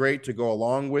playing great to go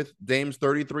along with Dame's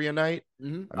 33 a night.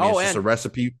 Mm-hmm. It's just a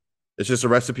recipe. It's just a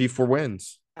recipe for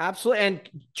wins. Absolutely. And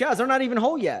Chaz, they're not even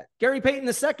whole yet. Gary Payton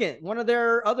II, one of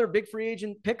their other big free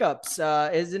agent pickups,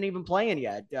 isn't even playing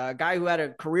yet. A guy who had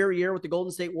a career year with the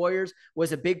Golden State Warriors,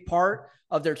 was a big part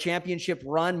of their championship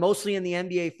run, mostly in the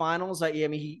NBA Finals. I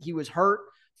mean, he was hurt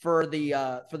for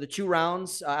the 2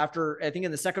 rounds after, I think,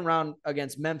 in the second round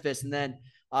against Memphis, and then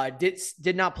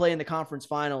did not play in the conference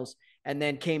finals, and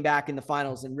then came back in the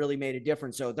finals and really made a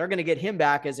difference. So they're going to get him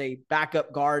back as a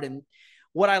backup guard. And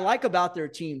what I like about their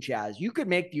team, Chaz, you could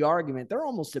make the argument they're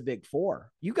almost a big 4.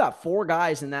 You got 4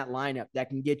 guys in that lineup that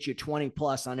can get you 20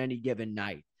 plus on any given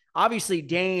night. Obviously,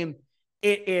 Dame,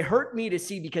 it hurt me to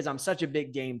see because I'm such a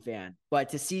big Dame fan, but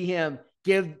to see him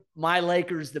give my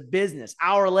Lakers the business,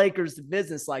 our Lakers the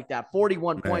business like that,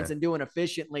 41 points and doing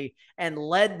efficiently, and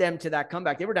led them to that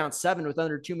comeback. They were down 7 with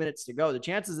under 2 minutes to go. The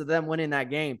chances of them winning that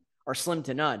game are slim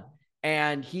to none.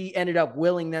 And he ended up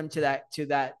willing them to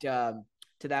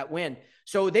that win.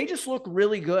 So they just look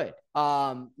really good.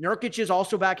 Nurkic is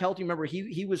also back healthy. Remember,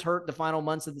 he was hurt the final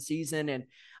months of the season. And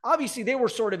obviously they were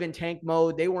sort of in tank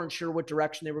mode. They weren't sure what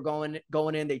direction they were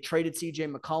going in. They traded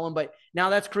CJ McCollum, but now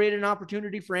that's created an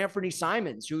opportunity for Anthony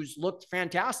Simons, who's looked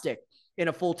fantastic in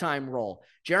a full-time role.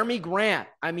 Jeremy Grant,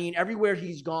 I mean, everywhere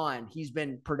he's gone, he's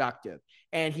been productive.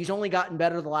 And he's only gotten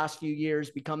better the last few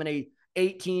years, becoming a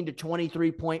 18 to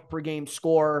 23 point per game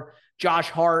scorer. Josh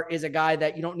Hart is a guy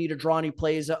that you don't need to draw any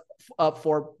plays up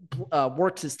for,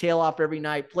 works his tail off every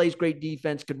night, plays great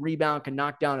defense, could rebound, can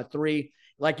knock down a three.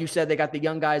 Like you said, they got the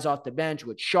young guys off the bench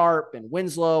with Sharp and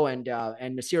Winslow and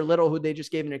Nasir Little, who they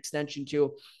just gave an extension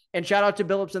to. And shout out to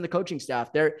Billups and the coaching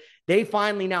staff. They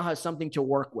finally now have something to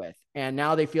work with. And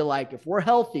now they feel like if we're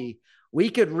healthy, we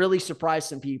could really surprise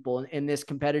some people in this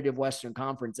competitive Western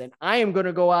Conference. And I am going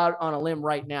to go out on a limb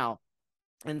right now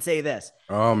and say this.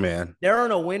 Oh, man. They're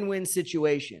in a win-win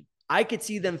situation. I could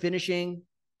see them finishing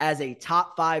as a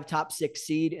top 5, top 6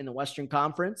 seed in the Western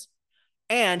Conference.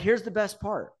 And here's the best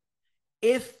part.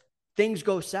 If things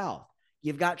go south,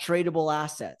 you've got tradable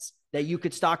assets that you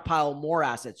could stockpile more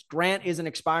assets. Grant is an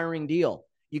expiring deal.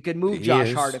 You could move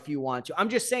Josh Hart if you want to. I'm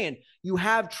just saying you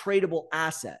have tradable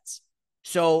assets.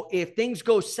 So if things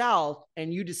go south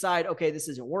and you decide, okay, this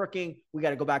isn't working, we got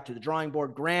to go back to the drawing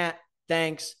board. Grant,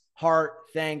 thanks. Hart,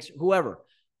 thanks. Whoever.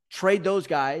 Trade those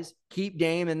guys, keep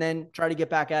Dame, and then try to get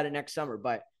back at it next summer.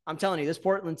 But I'm telling you, this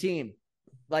Portland team,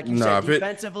 like you said,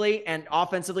 defensively and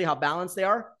offensively, how balanced they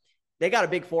are, they got a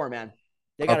big four, man.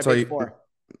 They got a big four.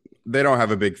 They don't have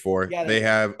a big four. Yeah, they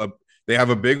have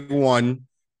a big one.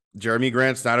 Jeremy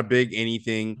Grant's not a big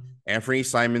anything. Anthony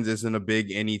Simons isn't a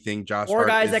big anything. Josh Four Hart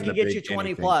guys that can get you 20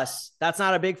 anything. plus. That's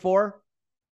not a big four.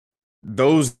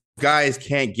 Those guys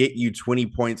can't get you 20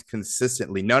 points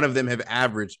consistently. None of them have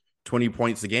averaged 20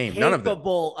 points a game. None of them.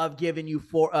 Capable of giving you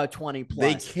 20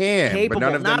 plus. They can, capable, but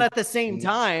none of them. Not at the same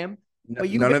time. But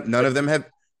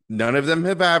None of them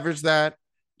have averaged that.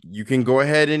 You can go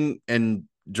ahead and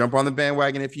jump on the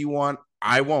bandwagon if you want.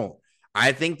 I won't.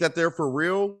 I think that they're for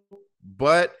real,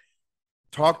 but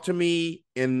talk to me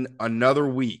in another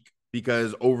week,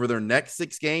 because over their next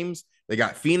 6 games, they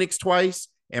got Phoenix twice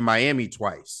and Miami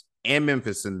twice and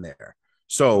Memphis in there.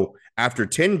 So after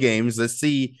 10 games, let's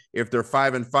see if they're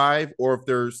 5-5 or if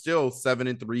they're still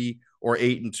 7-3 or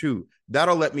 8-2.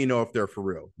 That'll let me know if they're for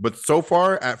real. But so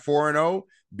far at 4-0,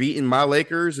 beating my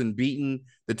Lakers and beating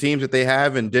the teams that they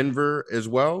have in Denver as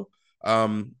well,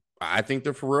 I think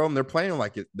they're for real, and they're playing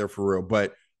like they're for real.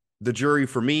 But the jury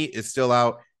for me is still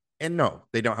out. And no,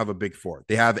 they don't have a big four.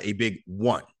 They have a big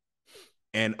one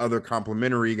and other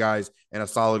complementary guys and a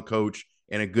solid coach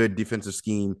and a good defensive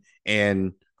scheme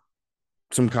and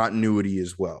some continuity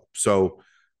as well. So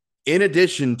in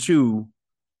addition to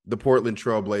the Portland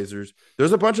Trailblazers,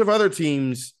 there's a bunch of other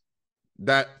teams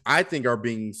that I think are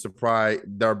being surprised.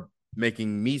 They're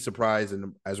making me surprised,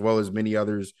 and as well as many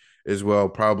others as well.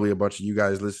 Probably a bunch of you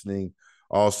guys listening.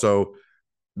 Also,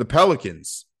 the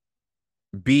Pelicans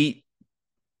beat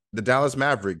the Dallas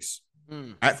Mavericks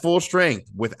at full strength,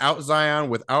 without Zion,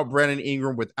 without Brandon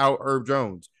Ingram, without Herb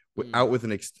Jones, with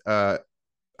an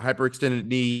hyperextended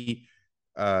knee.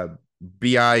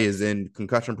 BI is in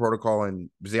concussion protocol, and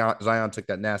Zion took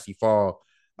that nasty fall.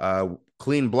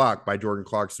 Clean block by Jordan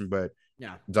Clarkson, but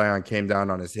Zion came down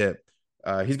on his hip.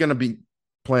 He's going to be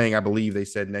playing, I believe they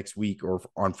said, next week or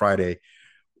on Friday.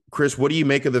 Chris, what do you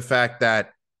make of the fact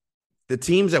that the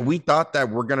teams that we thought that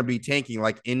were going to be tanking,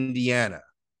 like Indiana,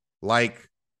 like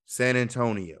San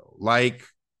Antonio, like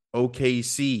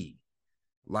OKC,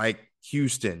 like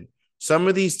Houston, some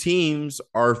of these teams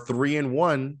are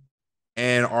 3-1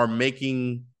 and are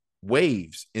making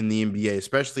waves in the NBA,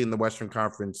 especially in the Western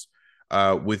Conference,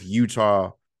 with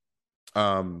Utah.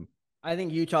 I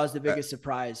think Utah is the biggest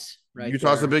surprise, right?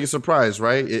 Utah's the biggest surprise,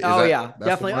 right? Yeah,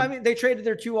 definitely. I mean, they traded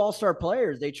their 2 all-star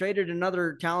players. They traded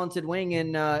another talented wing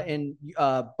in Bojan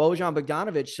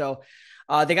Bogdanovic. So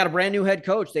they got a brand new head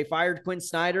coach. They fired Quinn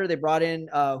Snyder. They brought in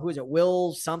who is it?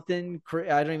 Will something.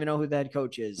 I don't even know who the head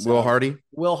coach is. Will Hardy.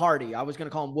 Will Hardy. I was going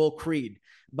to call him Will Creed,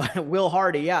 but Will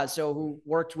Hardy. Yeah. So who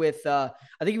worked with? I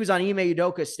think he was on Ime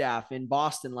Udoka's staff in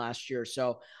Boston last year.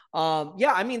 So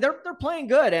yeah, I mean, they're playing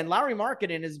good, and Lauri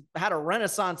Markkanen has had a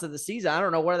renaissance of the season. I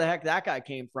don't know where the heck that guy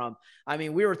came from. I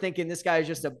mean, we were thinking this guy is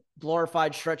just a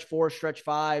glorified stretch 4, stretch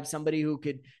 5, somebody who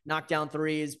could knock down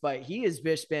threes, but he has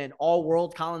just been all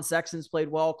world. Colin Sexton's played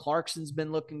well. Clarkson's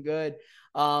been looking good.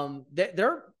 They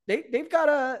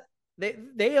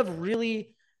have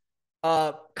really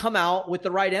come out with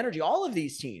the right energy. All of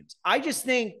these teams. I just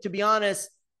think, to be honest,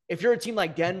 if you're a team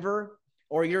like Denver,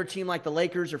 or you're a team like the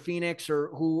Lakers or Phoenix or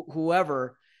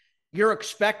whoever, you're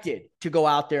expected to go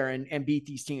out there and beat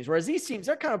these teams. Whereas these teams,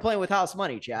 they're kind of playing with house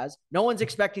money, Chaz. No one's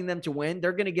expecting them to win.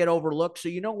 They're going to get overlooked. So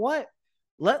you know what?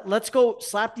 Let's go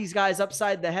slap these guys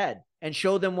upside the head and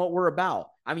show them what we're about.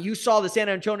 I mean, you saw the San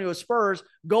Antonio Spurs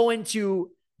go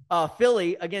into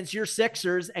Philly against your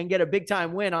Sixers and get a big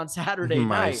time win on Saturday night.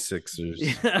 My Sixers.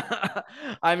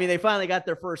 I mean, they finally got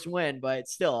their first win, but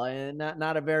still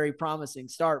not a very promising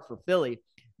start for Philly.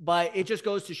 But it just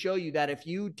goes to show you that if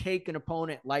you take an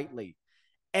opponent lightly,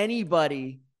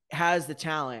 anybody has the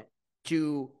talent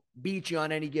to beat you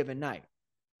on any given night.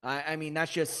 I mean,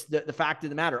 that's just the fact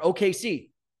of the matter. OKC,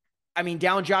 I mean,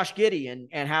 down Josh Giddey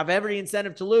and have every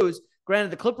incentive to lose. Granted,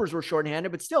 the Clippers were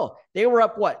shorthanded, but still, they were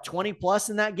up, 20 plus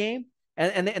in that game?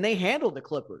 And they handled the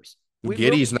Clippers.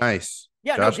 Giddey's nice.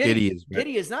 Yeah, Josh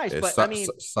Giddey is nice, but I mean,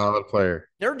 solid player.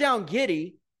 They're down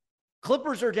Giddey.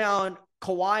 Clippers are down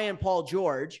Kawhi and Paul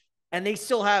George, and they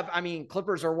still have, I mean,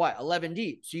 Clippers are 11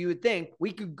 deep. So you would think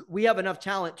we have enough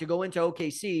talent to go into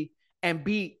OKC and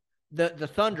beat the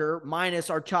Thunder minus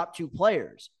our top two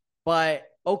players. But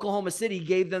Oklahoma City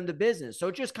gave them the business. So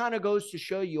it just kind of goes to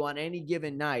show you on any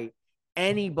given night,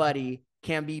 anybody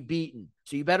can be beaten.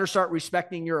 So you better start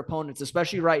respecting your opponents,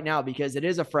 especially right now, because it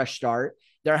is a fresh start.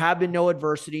 There have been no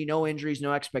adversity, no injuries,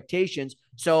 no expectations.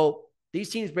 So these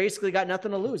teams basically got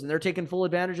nothing to lose, and they're taking full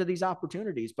advantage of these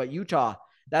opportunities. But Utah,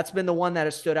 that's been the one that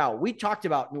has stood out. We talked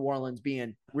about New Orleans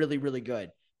being really, really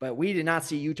good, but we did not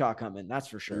see Utah coming. That's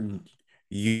for sure.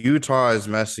 Utah is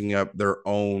messing up their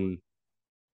own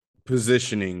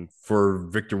positioning for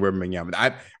Victor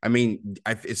Wembanyama. I mean,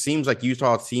 it seems like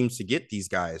Utah seems to get these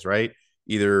guys, right?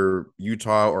 Either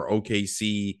Utah or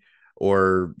OKC,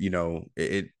 or,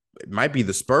 it might be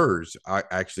the Spurs,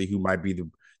 actually, who might be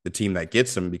the team that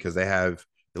gets them because they have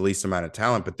the least amount of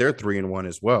talent, but they're 3-1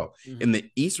 as well. Mm-hmm. In the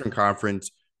Eastern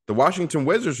Conference, the Washington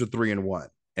Wizards are 3-1,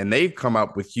 and they've come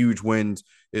up with huge wins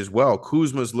as well.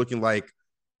 Kuzma's looking like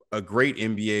a great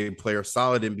NBA player,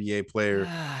 solid NBA player.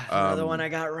 Another one I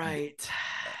got right.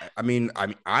 I mean,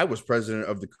 I was president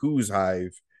of the Kuz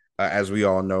Hive, as we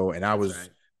all know, and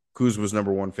Kuz was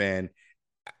number one fan.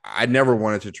 I never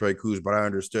wanted to trade Kuz, but I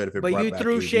understood if it. But you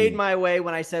threw shade my way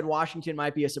when I said Washington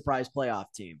might be a surprise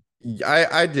playoff team.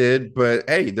 I did, but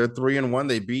hey, they're 3-1.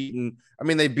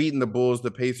 They've beaten the Bulls, the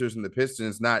Pacers, and the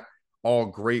Pistons. Not all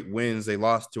great wins. They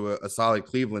lost to a solid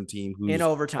Cleveland team who's in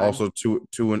overtime, also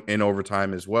two in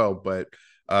overtime as well. But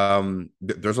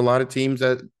there's a lot of teams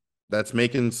that's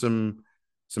making some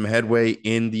headway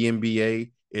in the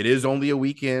NBA. It is only a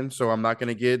weekend, so I'm not going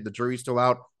to get the jury's still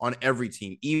out on every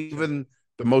team, even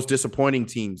the most disappointing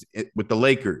teams with the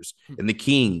Lakers and the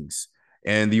Kings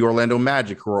and the Orlando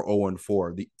Magic, who are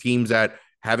 0-4, the teams that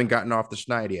haven't gotten off the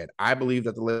schneid yet. I believe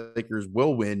that the Lakers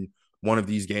will win one of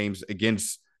these games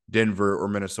against Denver or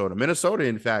Minnesota. Minnesota,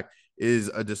 in fact, is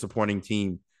a disappointing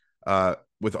team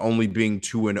with only being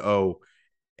 2-0,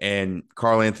 and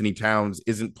Karl Anthony Towns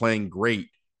isn't playing great.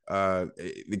 They're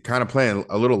kind of playing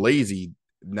a little lazy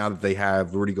now that they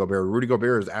have Rudy Gobert. Rudy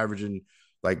Gobert is averaging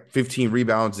like 15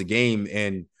 rebounds a game,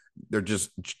 and they're just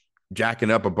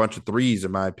jacking up a bunch of threes,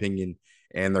 in my opinion.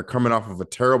 And they're coming off of a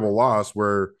terrible loss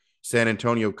where San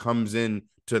Antonio comes in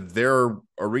to their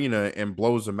arena and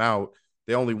blows them out.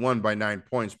 They only won by 9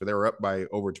 points, but they were up by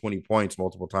over 20 points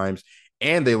multiple times,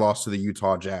 and they lost to the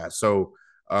Utah Jazz. So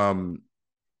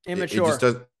immature. It just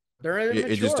does. They're immature.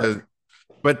 It just does.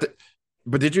 But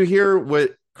did you hear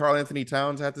what Karl Anthony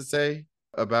Towns had to say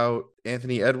about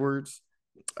Anthony Edwards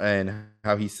and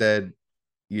how he said,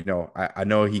 I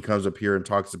know he comes up here and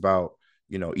talks about,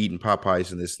 eating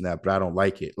Popeyes and this and that, but I don't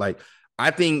like it. Like,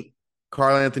 I think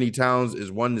Karl Anthony Towns is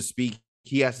one to speak.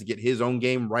 He has to get his own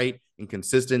game right and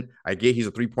consistent. I get he's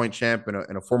a 3-point champ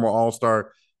and a former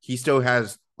All-Star. He still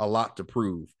has a lot to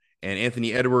prove. And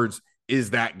Anthony Edwards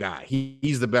is that guy.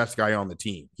 He's the best guy on the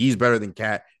team. He's better than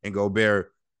Cat and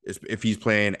Gobert if he's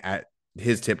playing at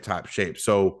his tip-top shape.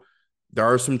 So there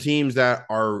are some teams that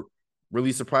are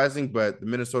really surprising, but the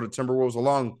Minnesota Timberwolves,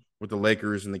 along with the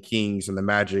Lakers and the Kings and the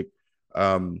Magic,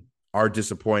 are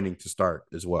disappointing to start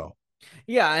as well.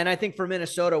 Yeah, and I think for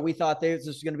Minnesota, we thought this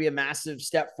was going to be a massive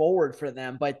step forward for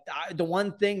them. But the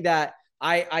one thing that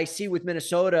I see with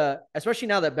Minnesota, especially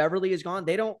now that Beverly is gone,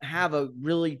 they don't have a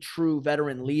really true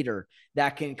veteran leader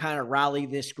that can kind of rally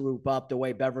this group up the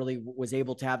way Beverly was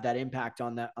able to have that impact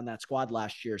on that squad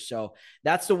last year. So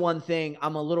that's the one thing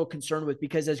I'm a little concerned with,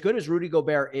 because as good as Rudy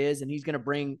Gobert is, and he's going to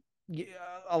bring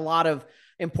a lot of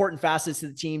important facets to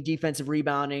the team, defensive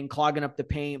rebounding, clogging up the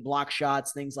paint, block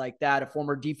shots, things like that, a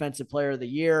former defensive player of the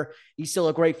year. He's still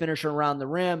a great finisher around the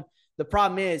rim. The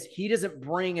problem is he doesn't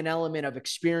bring an element of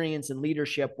experience and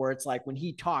leadership where it's like when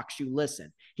he talks, you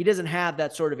listen. He doesn't have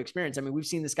that sort of experience. I mean, we've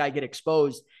seen this guy get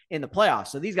exposed in the playoffs.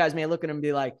 So these guys may look at him and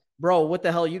be like, bro, what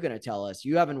the hell are you going to tell us?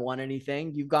 You haven't won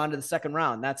anything. You've gone to the second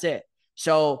round. That's it.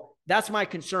 So that's my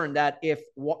concern, that if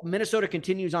Minnesota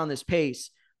continues on this pace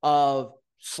of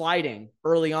sliding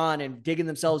early on and digging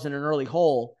themselves in an early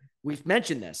hole, we've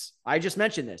mentioned this. I just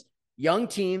mentioned this. Young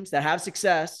teams that have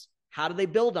success, how do they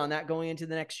build on that going into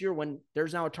the next year when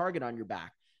there's now a target on your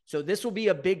back? So this will be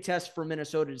a big test for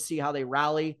Minnesota to see how they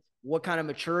rally, what kind of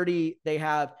maturity they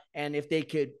have, and if they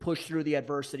could push through the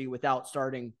adversity without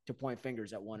starting to point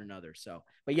fingers at one another. So,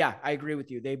 but yeah, I agree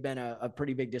with you. They've been a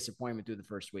pretty big disappointment through the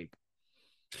first week.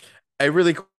 Hey,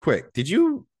 really quick, did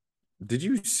you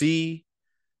see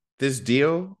this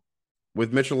deal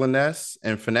with Mitchell and Ness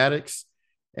and Fanatics,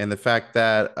 and the fact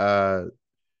that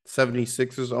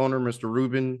 76ers owner Mr.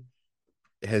 Rubin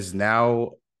has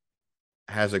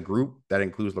a group that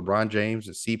includes LeBron James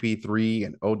and CP3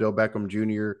 and Odell Beckham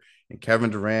Jr. and Kevin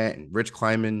Durant and Rich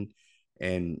Kleiman,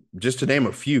 and just to name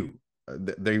a few,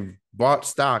 they've bought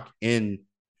stock in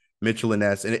Mitchell and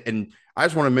Ness. And I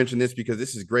just want to mention this because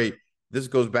this is great. This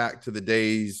goes back to the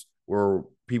days where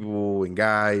people and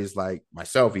guys like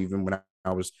myself, even when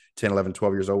I was 10, 11,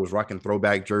 12 years old, was rocking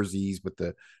throwback jerseys with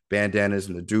the bandanas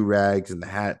and the do-rags and the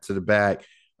hat to the back.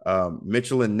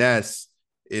 Mitchell and Ness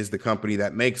is the company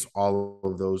that makes all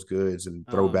of those goods and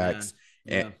throwbacks.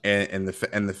 And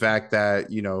the fact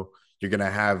that, you're going to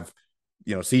have,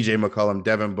 CJ McCollum,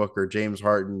 Devin Booker, James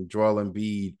Harden, Joel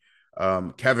Embiid,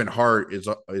 Kevin Hart is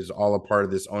all a part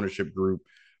of this ownership group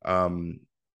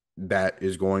that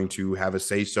is going to have a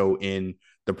say-so in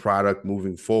the product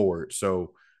moving forward.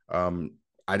 So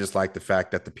I just like the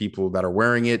fact that the people that are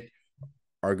wearing it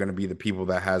are going to be the people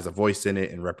that has a voice in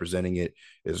it and representing it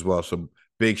as well. So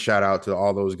big shout out to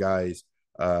all those guys,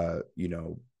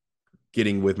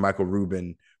 getting with Michael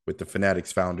Rubin, with the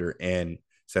Fanatics founder and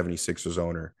 76ers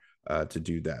owner to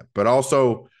do that. But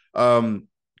also,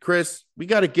 Chris, we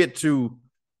got to get to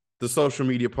the social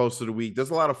media post of the week.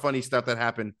 There's a lot of funny stuff that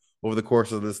happened over the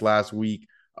course of this last week.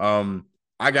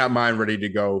 I got mine ready to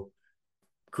go.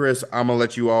 Chris, I'm going to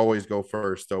let you always go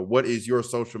first. So what is your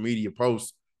social media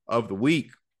post of the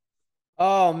week?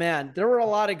 Oh, man, there were a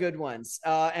lot of good ones.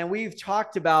 And we've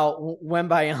talked about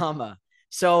Wembayama.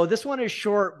 So this one is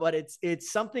short, but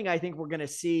it's something I think we're going to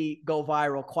see go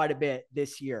viral quite a bit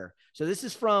this year. So this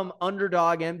is from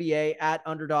Underdog NBA at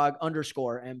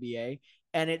 @underdog_NBA.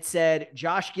 And it said,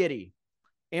 Josh Giddey,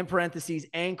 in parentheses,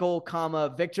 ankle,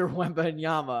 Victor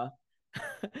Wembanyama,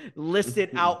 listed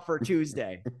out for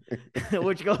Tuesday,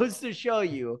 which goes to show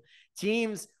you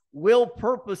teams will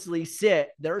purposely sit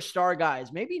their star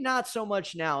guys. Maybe not so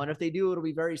much now. And if they do, it'll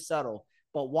be very subtle.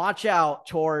 But watch out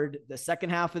toward the second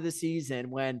half of the season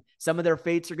when some of their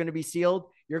fates are going to be sealed.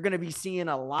 You're going to be seeing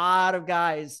a lot of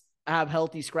guys have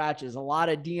healthy scratches, a lot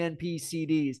of DNP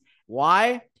CDs.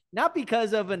 Why? Not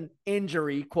because of an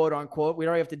injury, quote unquote. We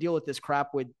don't have to deal with this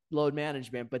crap with load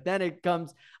management, but then it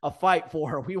comes a fight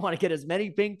for, we want to get as many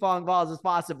ping pong balls as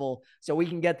possible so we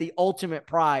can get the ultimate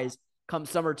prize come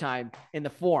summertime in the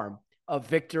form of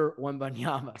Victor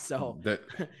Wembanyama. So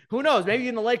who knows? Maybe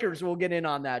even the Lakers will get in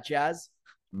on that, Chaz.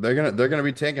 They're gonna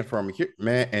be taken from here,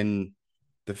 man. And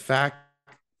the fact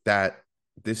that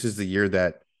this is the year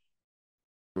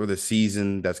or the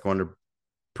season that's going to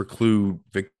preclude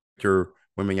Victor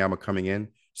Wembanyama coming in,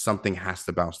 something has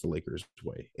to bounce the Lakers'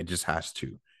 way. It just has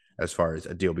to, as far as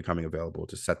a deal becoming available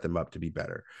to set them up to be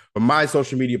better. But my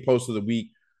social media post of the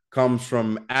week comes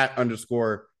from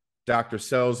 @Dr.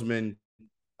 Salesman.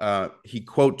 He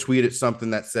quote tweeted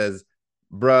something that says,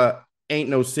 bruh, ain't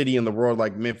no city in the world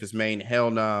like Memphis, Maine.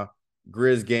 Hell nah.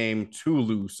 Grizz game too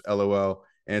loose, LOL.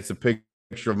 And it's a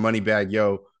picture of Moneybag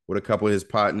Yo with a couple of his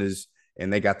partners,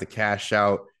 and they got the cash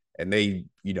out. And they,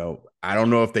 I don't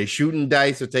know if they shooting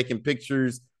dice or taking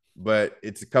pictures, but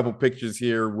it's a couple pictures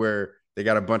here where they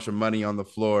got a bunch of money on the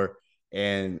floor.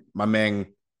 And my man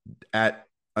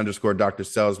 @Dr.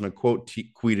 Salesman quote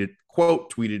tweeted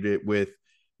it with,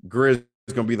 Grizz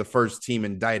is going to be the first team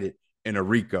indicted in a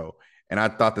RICO. And I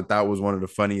thought that was one of the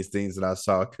funniest things that I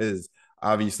saw, because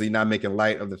obviously not making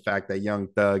light of the fact that Young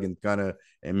Thug and Gunna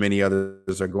and many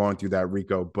others are going through that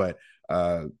RICO, but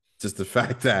just the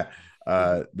fact that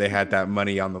they had that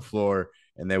money on the floor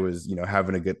and they was,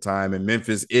 having a good time. And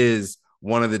Memphis is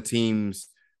one of the teams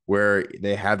where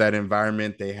they have that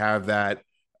environment, they have that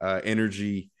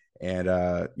energy. And,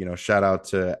 shout out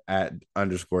to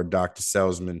 @Dr.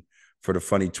 Salesman for the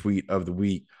funny tweet of the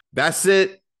week. That's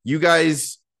it. You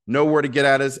guys know where to get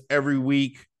at us every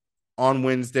week on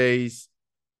Wednesdays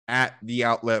at the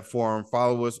Outlet Forum.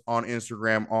 Follow us on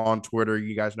Instagram, on Twitter.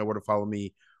 You guys know where to follow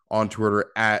me on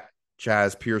Twitter at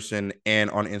Chaz Pearson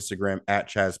and on Instagram at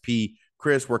Chaz P.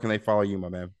 Chris, where can they follow you, my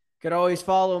man? Could always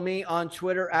follow me on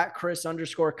Twitter at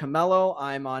Chris_Camello.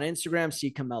 I'm on Instagram,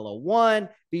 CCamello1.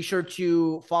 Be sure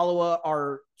to follow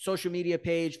our social media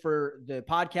page for the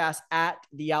podcast at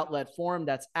The Outlet Forum.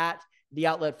 That's at The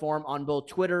Outlet Forum on both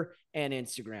Twitter and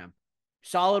Instagram.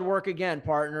 Solid work again,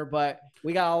 partner, but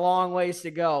we got a long ways to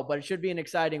go, but it should be an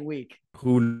exciting week.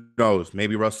 Who knows?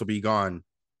 Maybe Russ will be gone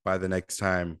by the next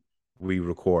time we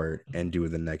record and do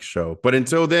the next show. But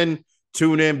until then,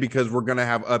 tune in because we're going to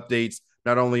have updates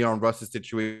not only on Russ's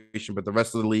situation, but the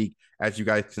rest of the league. As you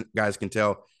guys can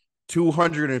tell,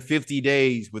 250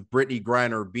 days with Brittany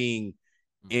Griner being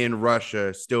in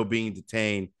Russia, still being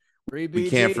detained.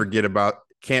 We can't forget about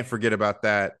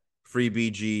that. Free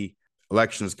BG,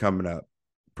 elections coming up.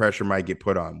 Pressure might get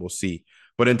put on. We'll see.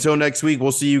 But until next week,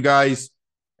 we'll see you guys,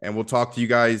 and we'll talk to you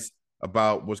guys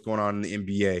about what's going on in the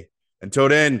NBA. Until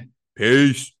then,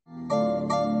 peace.